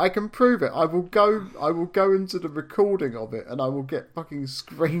prove it. I will go into the recording of it and I will get fucking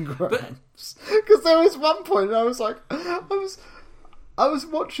screen grabs. Because there was one point and I was like, I was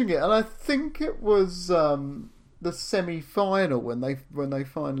watching it and I think it was the semi-final when they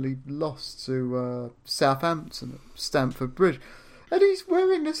finally lost to Southampton at Stamford Bridge, and he's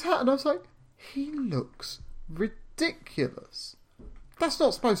wearing this hat and I was like, he looks ridiculous. That's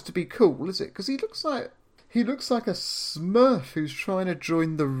not supposed to be cool, is it? Because he looks like a Smurf who's trying to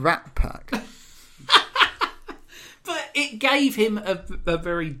join the Rat Pack. But it gave him a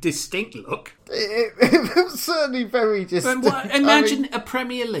very distinct look. It was certainly very distinct. Imagine a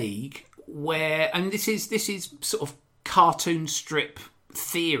Premier League where, and this is sort of cartoon strip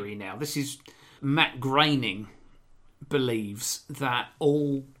theory now. This is Matt Groening believes that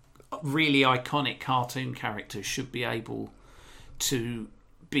all really iconic cartoon characters should be able to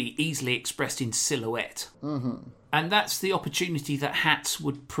be easily expressed in silhouette. Mm-hmm. And that's the opportunity that hats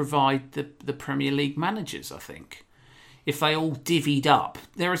would provide the Premier League managers, I think. If they all divvied up.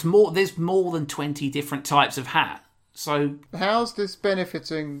 There's more than 20 different types of hat. So how's this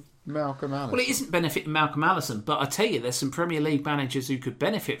benefiting Malcolm Allison? Well, it isn't benefiting Malcolm Allison, but I tell you, there's some Premier League managers who could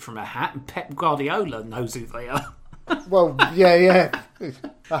benefit from a hat, and Pep Guardiola knows who they are. Well, yeah.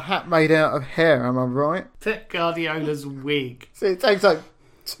 A hat made out of hair, am I right? Pep Guardiola's wig. See, it takes like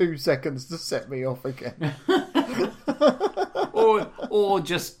 2 seconds to set me off again. or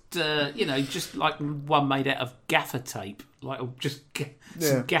just just like one made out of gaffer tape, like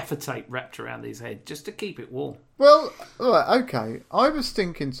some gaffer tape wrapped around his head just to keep it warm. Well, right, okay. I was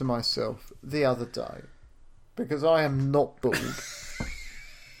thinking to myself the other day, because I am not bald.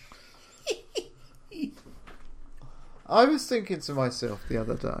 I was thinking to myself the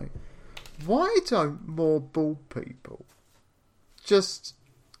other day, why don't more bald people just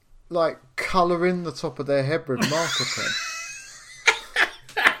like colour in the top of their head with marker pen?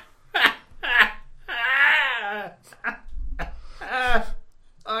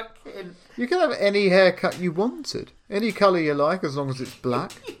 You can have any haircut you wanted, any colour you like, as long as it's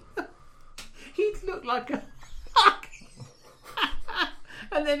black. He'd look like a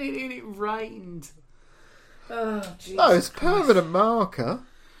and then it rained. Oh, Jesus. No, it's permanent marker.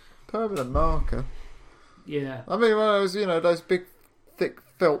 Permanent marker. Yeah. I mean, one of those, those big, thick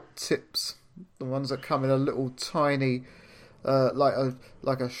felt tips, the ones that come in a little tiny,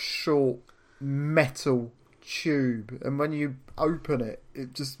 like a short metal tube, and when you open it,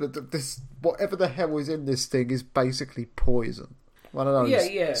 it just whatever the hell is in this thing is basically poison. One of those.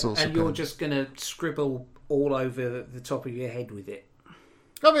 Yeah. Sorts and of you're pens. just gonna scribble all over the top of your head with it.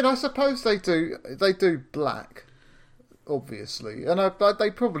 I mean, I suppose they do. They do black, obviously, and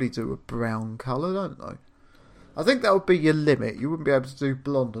they probably do a brown colour, don't they? I think that would be your limit. You wouldn't be able to do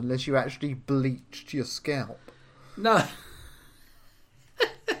blonde unless you actually bleached your scalp. No.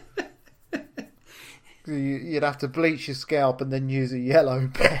 You'd have to bleach your scalp and then use a yellow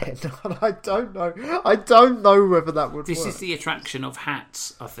pen. And I don't know whether that would This work. is the attraction of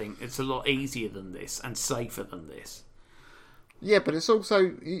hats, I think. It's a lot easier than this and safer than this. Yeah, but it's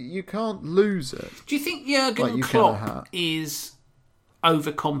also, you can't lose it. Do you think Jurgen you can a Klopp hat. is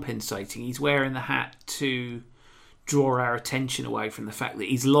overcompensating? He's wearing the hat to draw our attention away from the fact that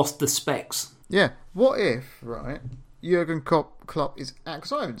he's lost the specs. Yeah. What if, right, Jurgen Klopp is...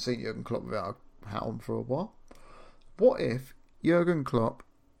 Because I haven't seen Jurgen Klopp without a hat on for a while. What if Jurgen Klopp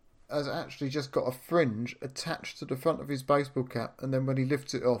has actually just got a fringe attached to the front of his baseball cap, and then when he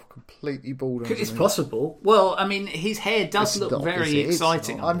lifts it off, completely bald? It's possible. Well, I mean, his hair does look very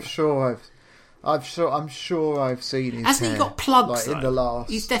exciting. I'm sure I've seen his Has hair. he got plugs? Like, Though? in the last.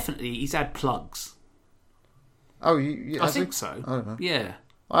 He's had plugs. Oh, I think so. I don't know. Yeah.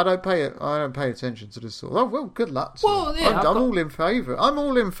 I don't pay attention to this sort. Oh well, good luck. To Well, him. yeah, I'm all in favour. I'm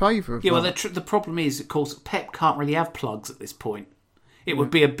all in favour of Yeah. Well, that. the problem is, of course, Pep can't really have plugs at this point. It would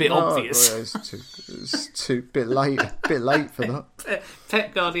be a bit obvious. Well, it's too bit late for that.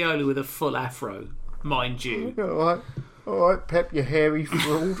 Pep Guardiola with a full afro, mind you. All right, Pep, you hairy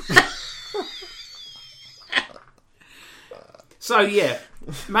fraud. So yeah,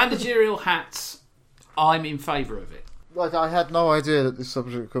 managerial hats. I'm in favour of it. Like, I had no idea that this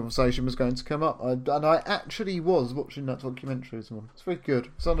subject of conversation was going to come up, and I actually was watching that documentary this morning. It's very good.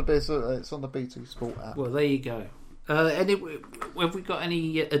 It's on the BT Sport app. Well, there you go. Have we got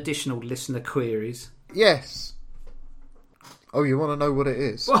any additional listener queries? Yes. Oh, you want to know what it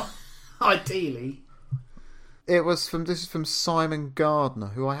is? Well, ideally. This is from Simon Gardner,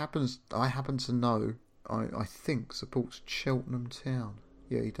 who I happen to know. I think supports Cheltenham Town.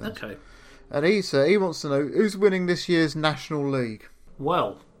 Yeah, he does. Okay. And he wants to know who's winning this year's National League.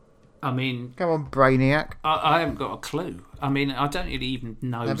 Well, I mean, come on, Brainiac. I haven't got a clue. I mean, I don't really even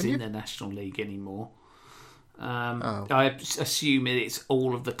know who's in the National League anymore. I assume it's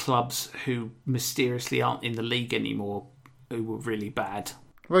all of the clubs who mysteriously aren't in the league anymore who were really bad.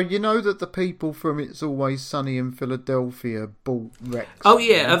 Well, you know that the people from It's Always Sunny in Philadelphia bought Rex. Oh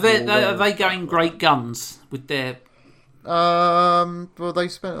yeah, are they going great guns with their? Well, they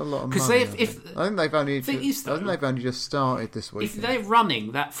spent a lot of money. Because I think they've only just started this week. If they're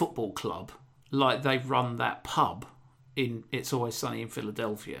running that football club like they run that pub in It's Always Sunny in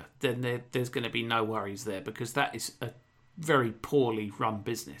Philadelphia, then there's going to be no worries there, because that is a very poorly run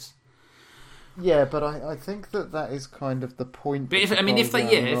business. Yeah, but I think that is kind of the point. But if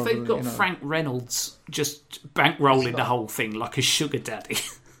they've got Frank Reynolds just bankrolling the whole thing like a sugar daddy.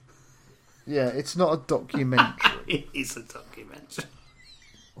 Yeah, it's not a documentary. It is a documentary.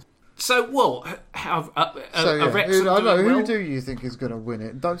 So, well, who do you think is going to win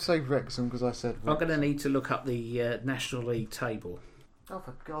it? Don't say Wrexham, because I said Wrexham. I'm going to need to look up the National League table. Oh,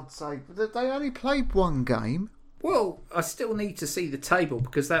 for God's sake. They only played one game. Well, I still need to see the table,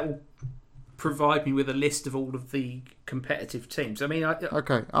 because that will provide me with a list of all of the competitive teams. I mean,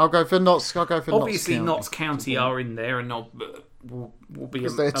 okay, I'll go for Notts. Obviously, Notts County are in there, and will be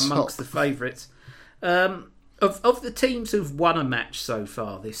amongst the favourites. Of the teams who've won a match so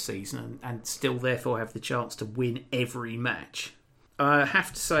far this season and still therefore have the chance to win every match, I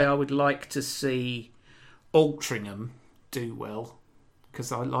have to say I would like to see Altrincham do well,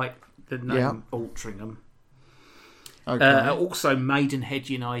 because I like the name Altrincham. Okay. Also Maidenhead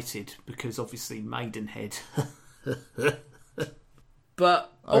United, because obviously Maidenhead.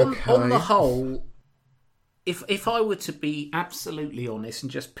 But on the whole, if I were to be absolutely honest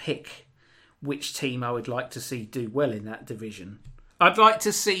and just pick which team I would like to see do well in that division, I'd like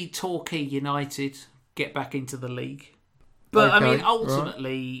to see Torquay United get back into the league. But, I mean,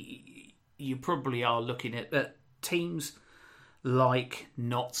 ultimately, you probably are looking at teams like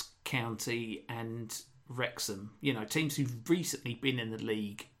Notts County and Wrexham, you know, teams who've recently been in the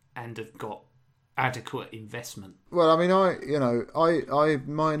league and have got adequate investment. Well, I mean, I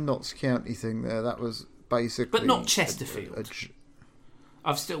my Notts County thing there, that was basically... But not Chesterfield.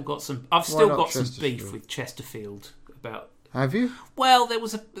 I've still got some beef with Chesterfield about... Have you? Well, there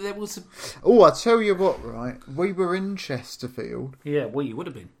was a. Oh, I tell you what, right? We were in Chesterfield. Yeah, well, you would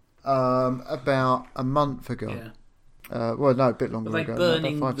have been. About a month ago. Yeah. Well, no, a bit longer were they ago.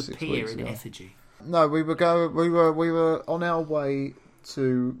 burning about 5 the 6 pier weeks in ago. effigy? No, we were on our way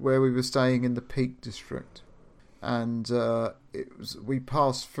to where we were staying in the Peak District, and we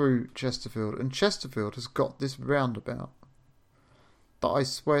passed through Chesterfield, and Chesterfield has got this roundabout. But I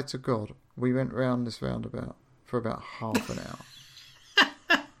swear to God, we went round this roundabout for about half an hour.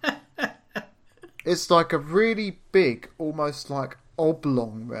 It's like a really big, almost like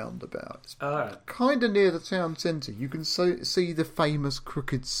oblong roundabout. It's kind of near the town centre. You can see the famous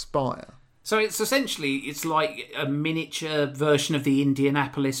Crooked Spire. So it's like a miniature version of the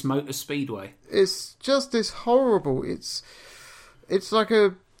Indianapolis Motor Speedway. It's just this horrible. It's like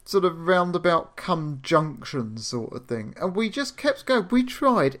a sort of roundabout come junction sort of thing, and we just kept going. We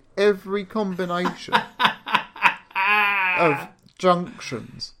tried every combination of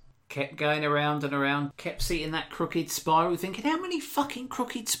junctions. Kept going around and around, kept seeing that crooked spire, thinking, how many fucking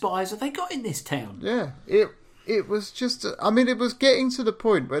crooked spires have they got in this town? Yeah, it was just... I mean, it was getting to the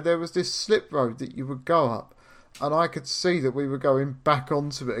point where there was this slip road that you would go up, and I could see that we were going back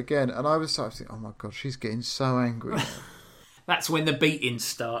onto it again, and I was thinking, oh my God, she's getting so angry now. That's when the beatings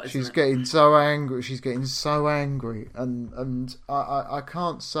start, isn't She's it? getting so angry. She's getting so angry, and I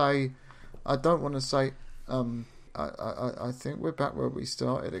can't say... I don't want to say... I think we're back where we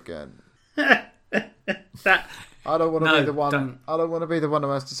started again. I don't want to be the one. Don't. I don't want to be the one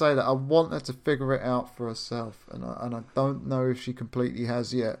who has to say that. I want her to figure it out for herself, and I don't know if she completely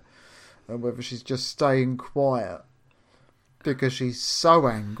has yet, and whether she's just staying quiet because she's so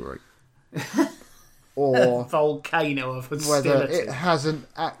angry, or volcano of hostility. Whether it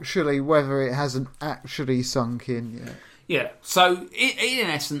hasn't actually sunk in yet. Yeah. So in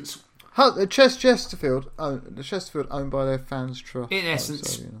essence. The Chesterfield owned by their fans trust. In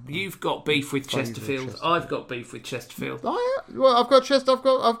essence, you've got beef with Chesterfield. I've got beef with Chesterfield.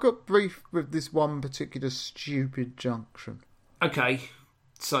 I've got beef with this one particular stupid junction. Okay,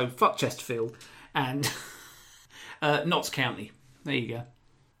 so fuck Chesterfield and Notts County. There you go.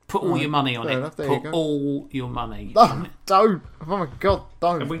 Put all your money on it. Put all your money. Oh, don't! Oh my God,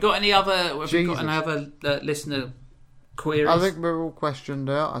 don't! Have we got any other? Have we got any other listener queries? I think we're all questioned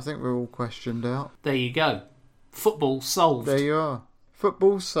out. There you go. Football solved. There you are.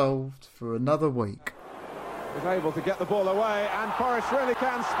 Football solved for another week. Is able to get the ball away, and Forrest really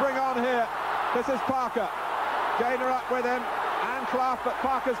can spring on here. This is Parker. Gaynor up with him, and Clough, but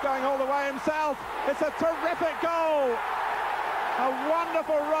Parker's going all the way himself. It's a terrific goal. A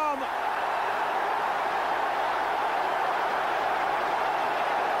wonderful run.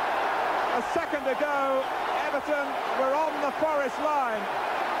 A second ago, Everton were on the Forest line,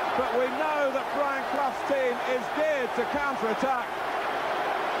 but we know that Brian Clough's team is geared to counter-attack.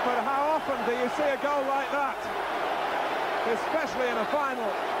 But how often do you see a goal like that, especially in a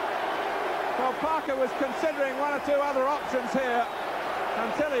final? Well, Parker was considering one or two other options here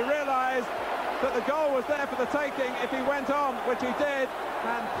until he realised that the goal was there for the taking if he went on, which he did,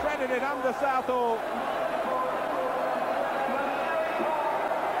 and threaded it under Southall.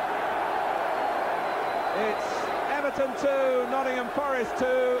 It's Everton 2, Nottingham Forest 2,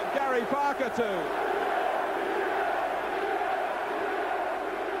 Gary Parker 2.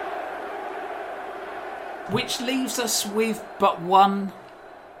 Which leaves us with but one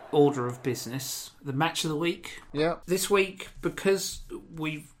order of business, the match of the week. Yeah. This week, because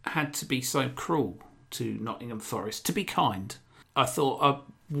we've had to be so cruel to Nottingham Forest, to be kind, I thought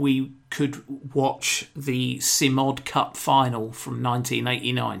we could watch the Simod Cup final from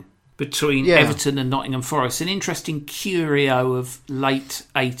 1989 between Everton and Nottingham Forest. An interesting curio of late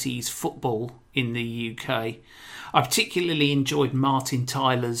 80s football in the UK. I particularly enjoyed Martin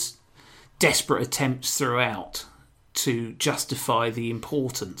Tyler's desperate attempts throughout to justify the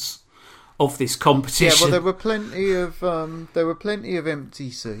importance of this competition. Yeah, well, there were plenty of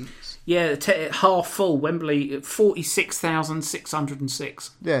empty seats. Yeah, half full Wembley,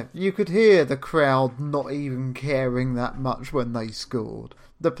 46,606. Yeah, you could hear the crowd not even caring that much when they scored.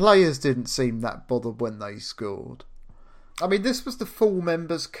 The players didn't seem that bothered when they scored. I mean, this was the Full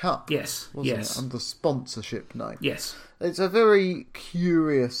Members' Cup. Yes, wasn't yes. it? Under sponsorship name. Yes. It's a very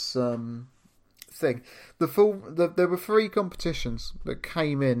curious thing. There were 3 competitions that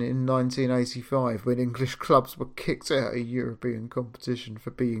came in 1985 when English clubs were kicked out of European competition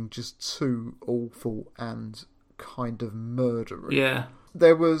for being just too awful and kind of murderous. Yeah.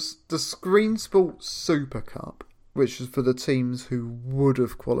 There was the Screen Sports Super Cup, which was for the teams who would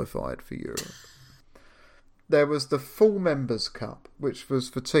have qualified for Europe. There was the Full Members' Cup, which was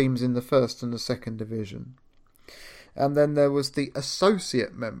for teams in the first and the second division. And then there was the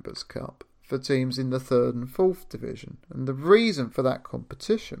Associate Members' Cup for teams in the third and fourth division. And the reason for that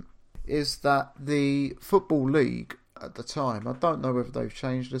competition is that the Football League at the time, I don't know whether they've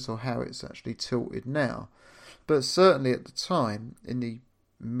changed this or how it's actually tilted now, but certainly at the time, in the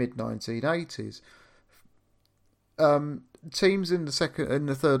mid-1980s, teams in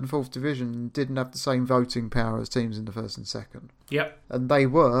the third and fourth division didn't have the same voting power as teams in the first and second. Yep. And they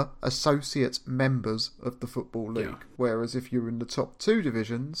were associate members of the Football League. Yeah. Whereas if you were in the top 2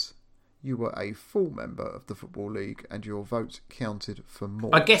 divisions, you were a full member of the Football League and your vote counted for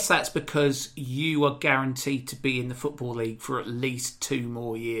more. I guess that's because you are guaranteed to be in the Football League for at least 2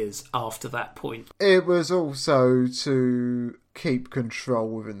 more years after that point. It was also to keep control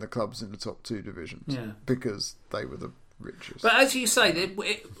within the clubs in the top 2 divisions. Yeah. Because they were the richest. But as you say,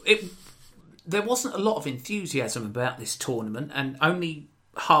 there wasn't a lot of enthusiasm about this tournament, and only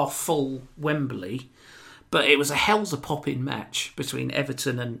half full Wembley. But it was a hell's a popping match between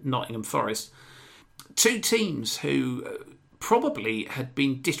Everton and Nottingham Forest. 2 teams who probably had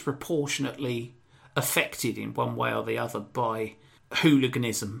been disproportionately affected in one way or the other by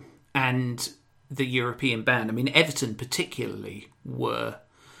hooliganism and the European ban. I mean, Everton particularly were...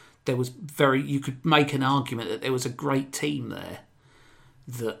 you could make an argument that there was a great team there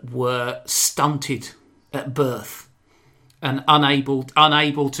that were stunted at birth and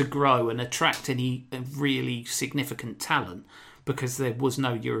unable to grow and attract any really significant talent because there was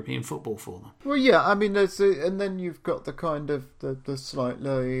no European football for them. Well, yeah, I mean, and then you've got the kind of the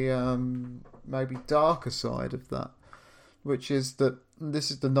slightly maybe darker side of that, which is that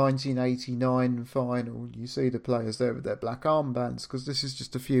this is the 1989 final. You see the players there with their black armbands because this is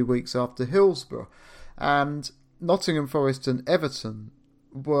just a few weeks after Hillsborough, and Nottingham Forest and Everton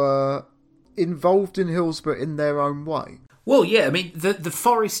were involved in Hillsborough in their own way. Well, yeah, I mean, the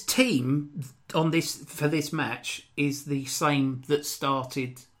Forest team for this match is the same that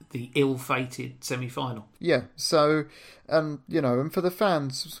started the ill-fated semi-final. Yeah, so, and for the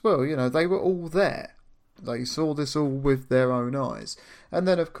fans as well, they were all there. They saw this all with their own eyes. And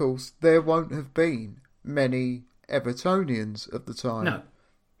then, of course, there won't have been many Evertonians at the time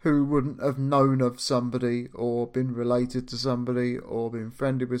who wouldn't have known of somebody or been related to somebody or been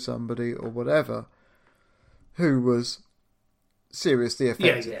friendly with somebody or whatever who was seriously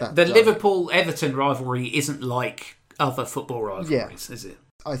affected that The day. Liverpool-Everton rivalry isn't like other football rivalries, is it?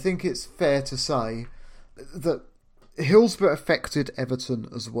 I think it's fair to say that Hillsborough affected Everton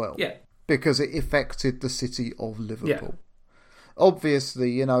as well. Yeah. Because it affected the city of Liverpool. Yeah.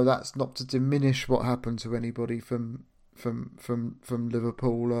 Obviously, that's not to diminish what happened to anybody from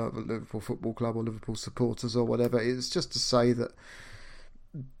Liverpool, Liverpool Football Club or Liverpool supporters or whatever. It's just to say that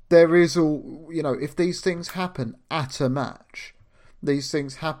there is all, if these things happen at a match, these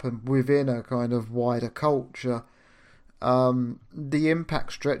things happen within a kind of wider culture, the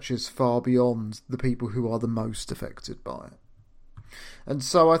impact stretches far beyond the people who are the most affected by it. And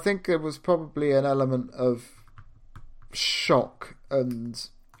so I think there was probably an element of shock and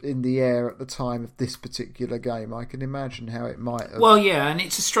in the air at the time of this particular game. I can imagine how it might have. Well, yeah, and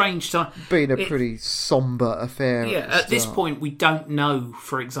it's a strange time. Been a pretty sombre affair. Yeah, at this point, we don't know,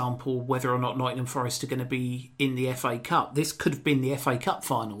 for example, whether or not Nottingham Forest are going to be in the FA Cup. This could have been the FA Cup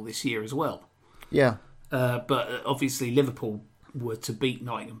final this year as well. Yeah. But obviously, Liverpool were to beat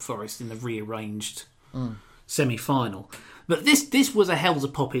Nottingham Forest in the rearranged semi-final. But this was a hell's a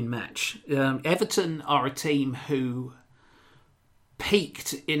popping match. Everton are a team who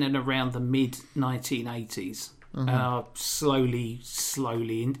peaked in and around the mid-1980s, are slowly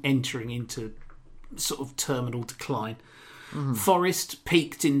entering into sort of terminal decline. Forest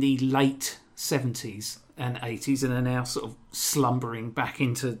peaked in the late 70s and 80s and are now sort of slumbering back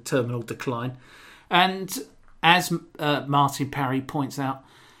into terminal decline. And as Martin Parry points out,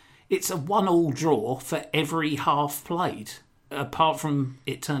 It's a 1-1 draw for every half played, apart from,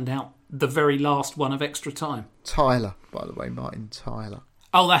 it turned out, the very last one of extra time. Tyler, by the way, Martin Tyler.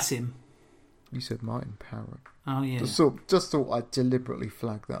 Oh, that's him. You said Martin Parrott. Oh, yeah. Just thought I'd deliberately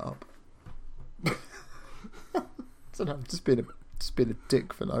flag that up. I don't know, just been a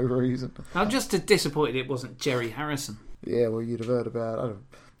dick for no reason. I'm just disappointed it wasn't Jerry Harrison. Yeah, well, you'd have heard about it.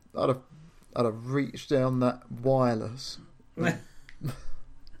 I'd have reached down that wireless,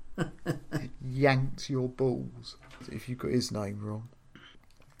 yanked your balls if you got his name wrong.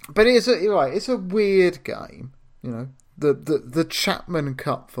 But it's a weird game, you know, the Chapman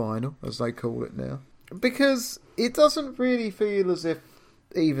Cup final, as they call it now, because it doesn't really feel as if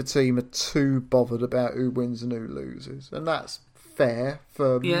either team are too bothered about who wins and who loses, and that's fair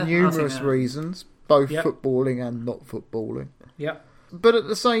for numerous reasons, both footballing and not footballing. Yep. But at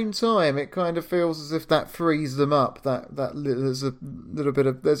the same time, it kind of feels as if that frees them up. That there's a little bit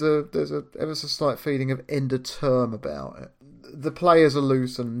of there's a ever so slight feeling of end of term about it. The players are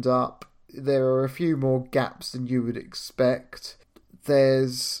loosened up. There are a few more gaps than you would expect.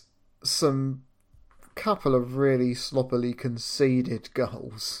 There's some couple of really sloppily conceded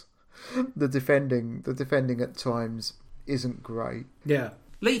goals. The defending at times isn't great. Yeah.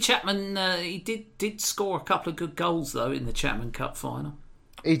 Lee Chapman, he did score a couple of good goals, though, in the Chapman Cup final.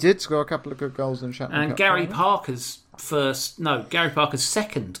 He did score a couple of good goals in the Chapman Cup and Gary final. Gary Parker's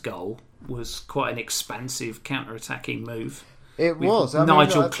second goal was quite an expansive counter-attacking move. It was.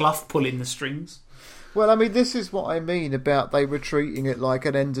 Nigel Clough pulling the strings. Well, I mean, this is what I mean about they were treating it like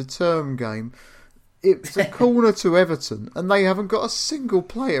an end-of-term game. It's a corner to Everton, and they haven't got a single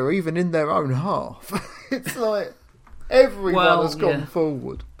player even in their own half. It's like everyone has gone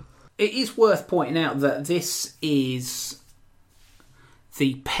forward. It is worth pointing out that this is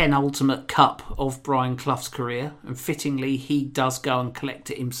the penultimate cup of Brian Clough's career, and fittingly, he does go and collect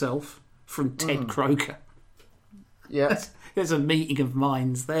it himself from Ted Croker. Yeah. There's a meeting of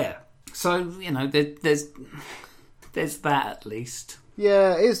minds there. So, you know, there's that at least.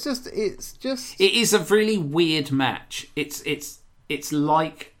 Yeah, it's just. It is a really weird match. It's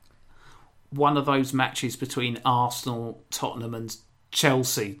like one of those matches between Arsenal, Tottenham, and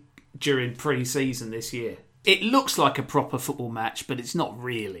Chelsea during pre-season this year. It looks like a proper football match, but it's not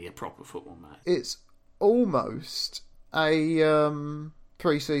really a proper football match. It's almost a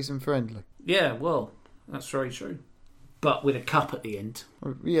pre-season friendly. Yeah, well, that's very true. But with a cup at the end.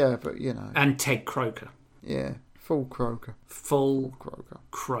 Yeah, but you know. And Ted Croker. Yeah, full Croker. Full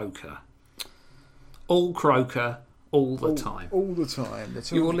Croker. All Croker, all the time. All the time.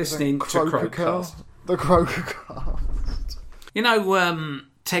 You're listening to Crokercast. The Crokercast. You know,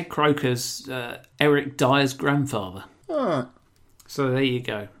 Ted Croker's Eric Dyer's grandfather. So there you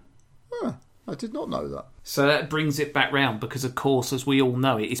go. I did not know that. So that brings it back round because, of course, as we all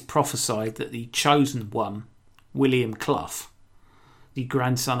know, it is prophesied that the chosen one, William Clough, the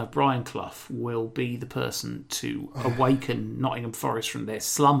grandson of Brian Clough, will be the person to awaken Nottingham Forest from their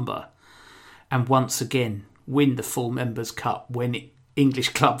slumber and once again win the full Members' Cup when English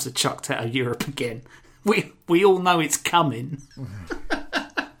clubs are chucked out of Europe again. We all know it's coming.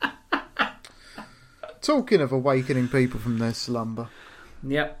 Talking of awakening people from their slumber.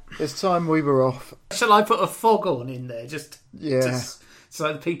 Yep. It's time we were off. Shall I put a foghorn in there? Yeah.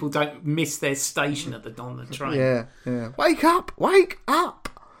 So that people don't miss their station on the train. Yeah. Wake up! Wake up!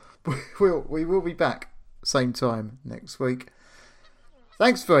 We will be back same time next week.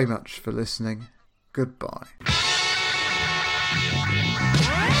 Thanks very much for listening. Goodbye.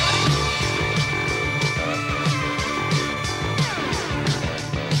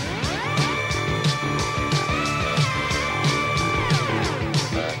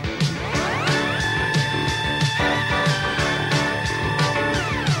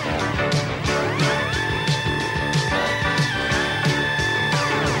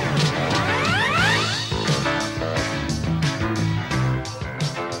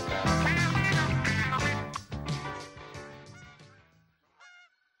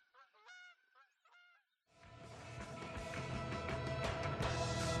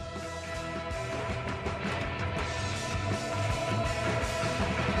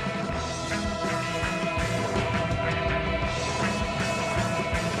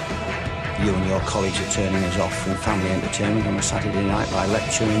 You and your colleagues are turning us off from family entertainment on a Saturday night by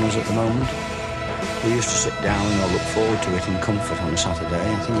lecturing us at the moment. We used to sit down or look forward to it in comfort on a Saturday.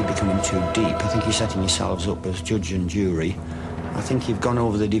 I think you're becoming too deep. I think you're setting yourselves up as judge and jury. I think you've gone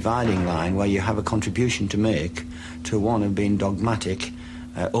over the dividing line where you have a contribution to make to one of being dogmatic,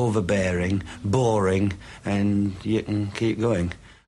 overbearing, boring, and you can keep going.